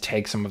having to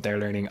take some of their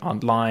learning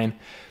online,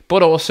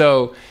 but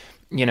also,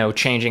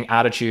 changing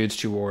attitudes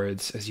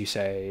towards, as you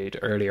said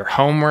earlier,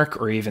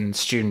 homework or even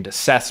student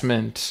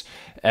assessment,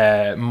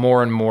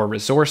 more and more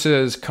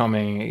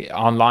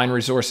online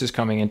resources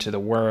coming into the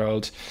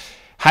world.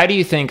 How do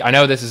you think, I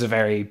know this is a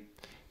very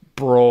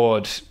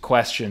broad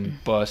question,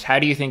 but how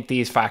do you think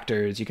these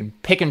factors, you can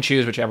pick and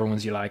choose whichever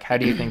ones you like, how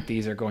do you think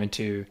these are going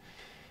to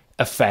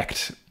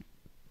affect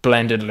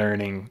blended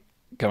learning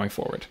going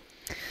forward?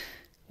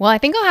 Well, I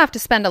think I'll have to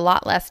spend a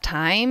lot less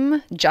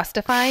time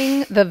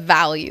justifying the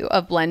value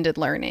of blended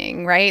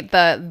learning, right?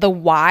 The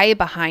why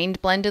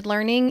behind blended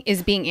learning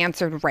is being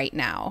answered right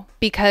now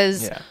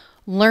because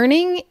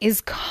learning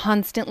is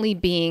constantly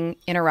being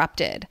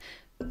interrupted.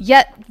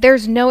 Yet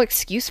there's no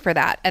excuse for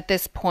that at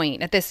this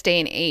point, at this day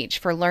and age,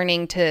 for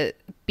learning to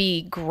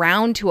be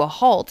ground to a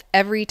halt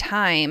every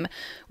time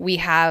we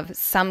have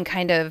some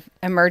kind of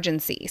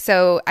emergency.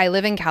 So I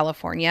live in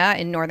California,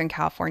 in Northern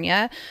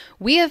California.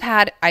 We have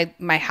had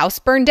my house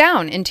burned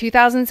down in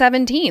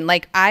 2017.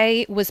 Like,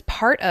 I was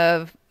part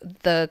of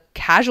the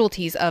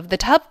casualties of the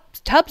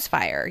Tubbs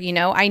fire. You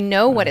know, I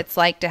know what it's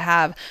like to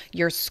have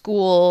your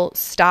school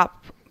stop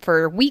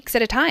for weeks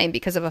at a time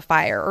because of a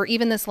fire. Or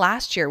even this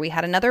last year, we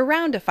had another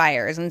round of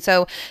fires. And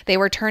so they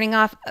were turning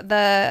off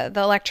the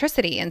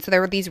electricity. And so there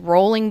were these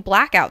rolling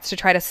blackouts to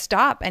try to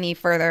stop any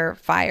further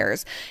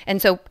fires.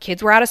 And so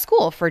kids were out of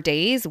school for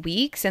days,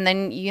 weeks. And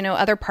then, you know,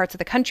 other parts of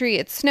the country,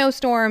 it's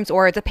snowstorms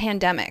or it's a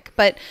pandemic.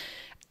 But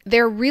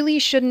there really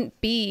shouldn't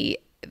be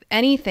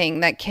anything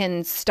that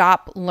can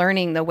stop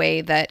learning the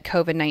way that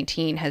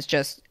COVID-19 has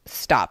just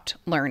stopped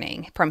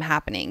learning from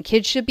happening.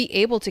 Kids should be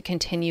able to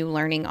continue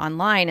learning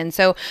online. And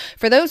so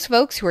for those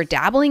folks who are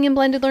dabbling in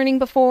blended learning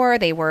before,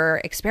 they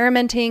were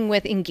experimenting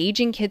with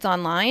engaging kids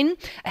online,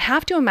 I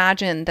have to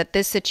imagine that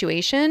this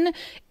situation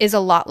is a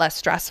lot less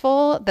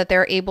stressful, that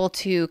they're able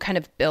to kind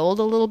of build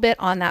a little bit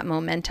on that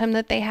momentum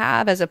that they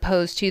have, as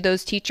opposed to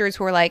those teachers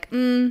who are like,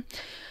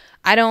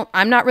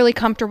 I'm not really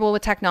comfortable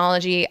with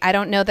technology. I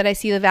don't know that I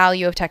see the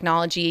value of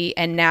technology.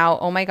 And now,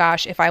 oh my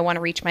gosh, if I want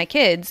to reach my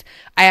kids,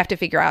 I have to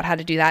figure out how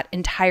to do that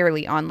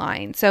entirely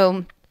online.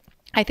 So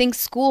I think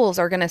schools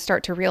are going to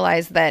start to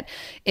realize that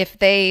if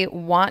they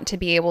want to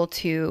be able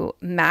to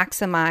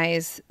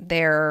maximize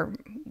their,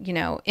 you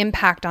know,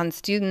 impact on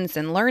students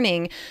and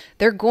learning,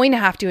 they're going to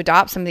have to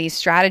adopt some of these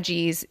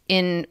strategies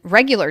in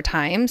regular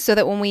times so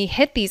that when we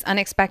hit these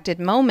unexpected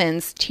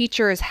moments,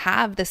 teachers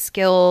have the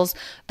skills,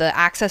 the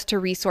access to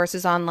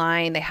resources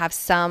online, they have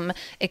some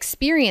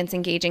experience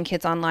engaging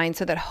kids online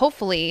so that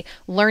hopefully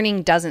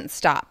learning doesn't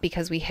stop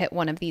because we hit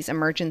one of these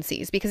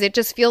emergencies. Because it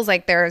just feels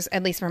like there's,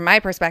 at least from my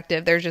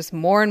perspective, there's just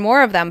more and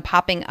more of them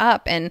popping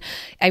up. And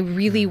I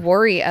really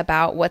worry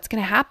about what's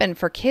going to happen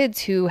for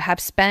kids who have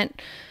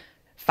spent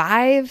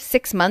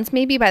 5-6 months,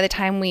 maybe by the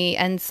time we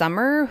end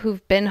summer,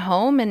 who've been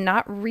home and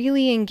not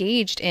really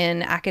engaged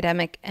in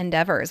academic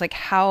endeavors. Like,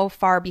 how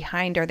far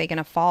behind are they going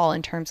to fall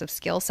in terms of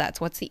skill sets?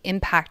 What's the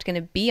impact going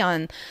to be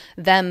on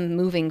them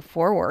moving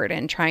forward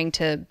and trying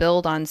to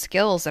build on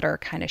skills that are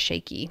kind of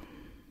shaky?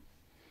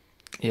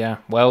 Yeah,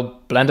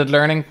 well, blended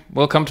learning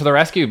will come to the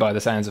rescue by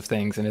the sounds of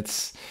things. And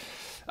it's,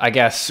 I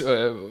guess,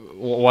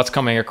 what's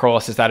coming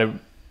across is that it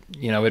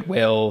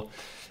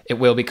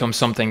will become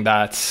something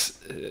that's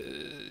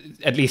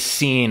at least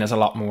seen as a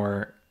lot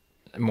more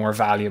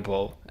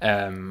valuable,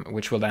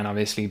 which will then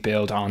obviously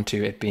build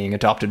onto it being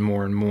adopted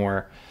more and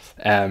more,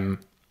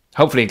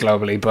 hopefully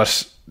globally,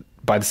 but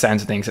by the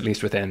sounds of things, at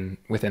least within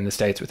the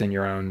States, within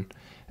your own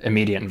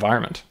immediate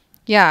environment.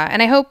 Yeah,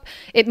 and I hope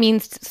it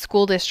means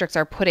school districts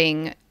are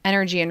putting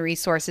energy and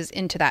resources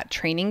into that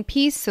training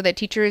piece so that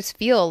teachers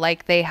feel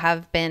like they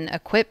have been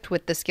equipped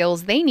with the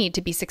skills they need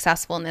to be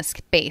successful in this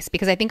space.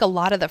 Because I think a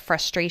lot of the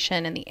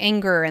frustration and the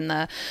anger and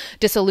the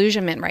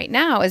disillusionment right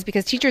now is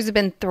because teachers have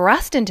been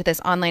thrust into this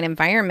online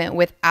environment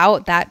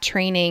without that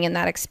training and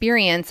that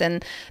experience,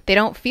 and they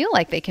don't feel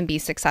like they can be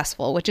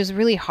successful, which is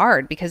really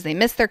hard because they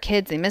miss their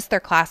kids, they miss their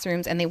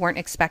classrooms, and they weren't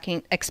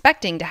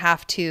expecting to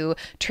have to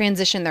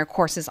transition their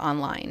courses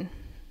online.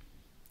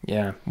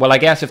 Yeah. Well, I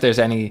guess if there's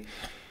any,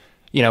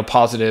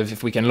 positive,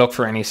 if we can look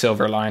for any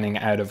silver lining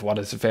out of what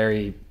is a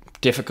very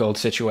difficult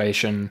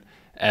situation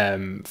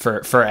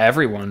for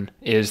everyone,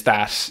 is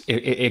that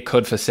it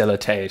could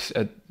facilitate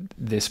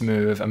this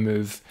move, a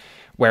move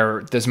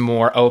where there's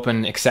more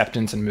open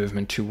acceptance and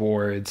movement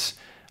towards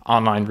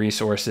online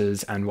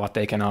resources and what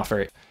they can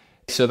offer.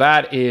 So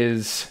that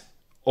is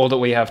all that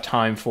we have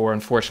time for,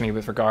 unfortunately,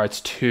 with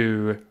regards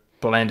to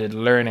blended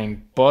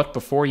learning. But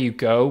before you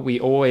go,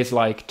 we always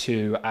like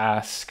to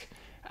ask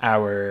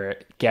our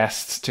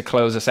guests to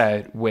close us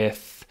out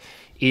with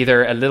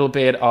either a little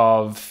bit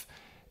of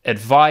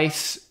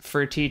advice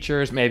for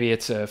teachers. Maybe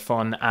it's a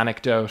fun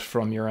anecdote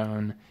from your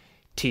own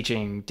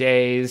teaching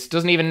days.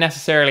 Doesn't even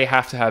necessarily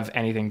have to have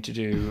anything to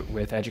do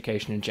with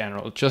education in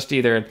general. Just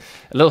either a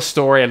little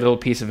story, a little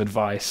piece of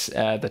advice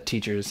that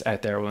teachers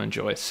out there will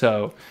enjoy.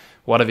 So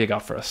what have you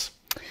got for us?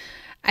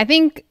 I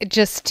think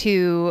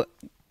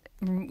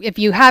if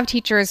you have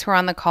teachers who are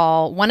on the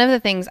call, one of the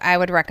things I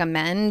would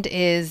recommend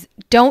is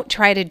don't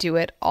try to do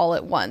it all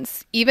at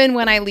once. Even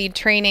when I lead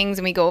trainings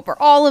and we go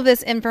over all of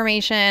this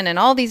information and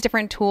all these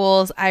different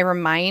tools, I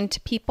remind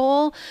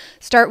people,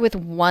 start with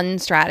one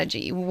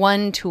strategy,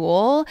 one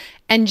tool,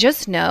 and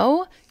just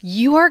know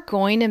you are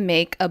going to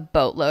make a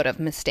boatload of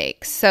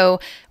mistakes. So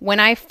when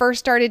I first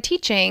started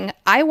teaching,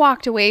 I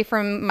walked away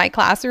from my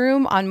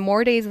classroom on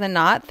more days than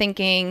not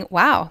thinking,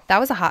 wow, that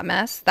was a hot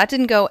mess. That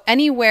didn't go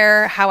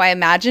anywhere how I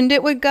imagined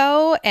it would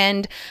go.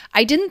 And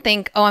I didn't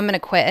think, oh, I'm going to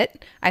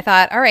quit. I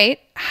thought, all right,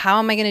 how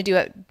am I going to do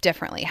it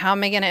differently? How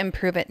am I going to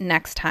improve it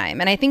next time?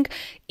 And I think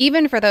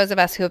even for those of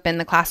us who have been in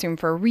the classroom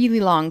for a really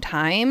long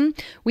time,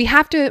 we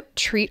have to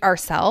treat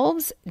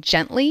ourselves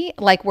gently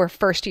like we're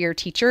first year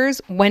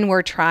teachers when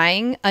we're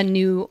trying a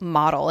new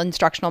model,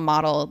 instructional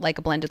model, like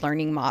a blended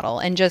learning model,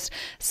 and just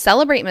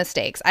celebrate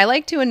mistakes. I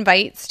like to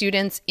invite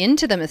students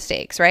into the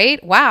mistakes,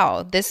 right?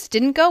 Wow, this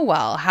didn't go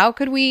well. How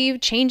could we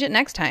change it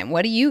next time?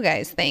 What do you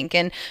guys think?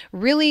 And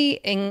really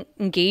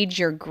engage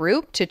your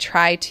group to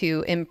try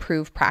to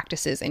improve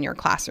practices in your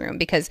classroom,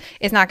 because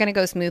it's not going to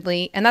go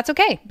smoothly, and that's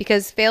okay,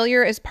 because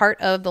failure is part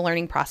of the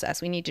learning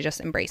process. We need to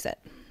just embrace it.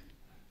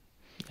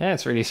 Yeah,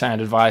 it's really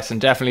sound advice, and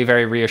definitely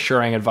very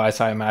reassuring advice,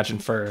 I imagine,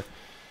 for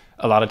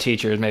a lot of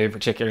teachers, maybe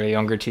particularly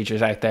younger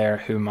teachers out there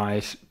who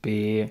might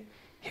be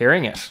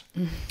hearing it.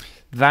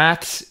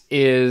 That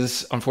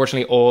is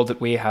unfortunately all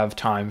that we have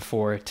time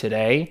for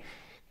today.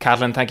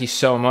 Catlin, thank you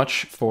so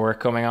much for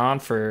coming on,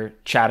 for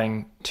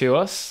chatting to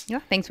us. Yeah,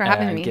 thanks for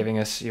having me. Giving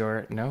us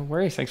your, no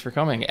worries, thanks for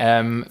coming.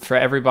 For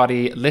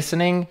everybody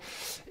listening,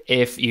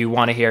 if you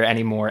want to hear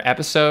any more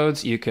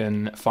episodes, you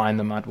can find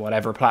them at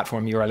whatever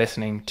platform you are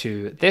listening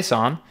to this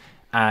on.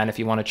 And if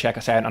you want to check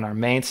us out on our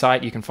main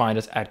site, you can find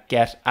us at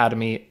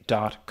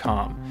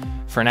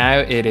getatomy.com. For now,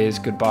 it is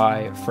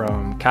goodbye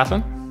from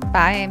Catlin.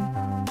 Bye.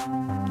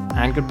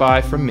 And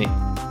goodbye from me.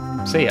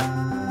 See ya.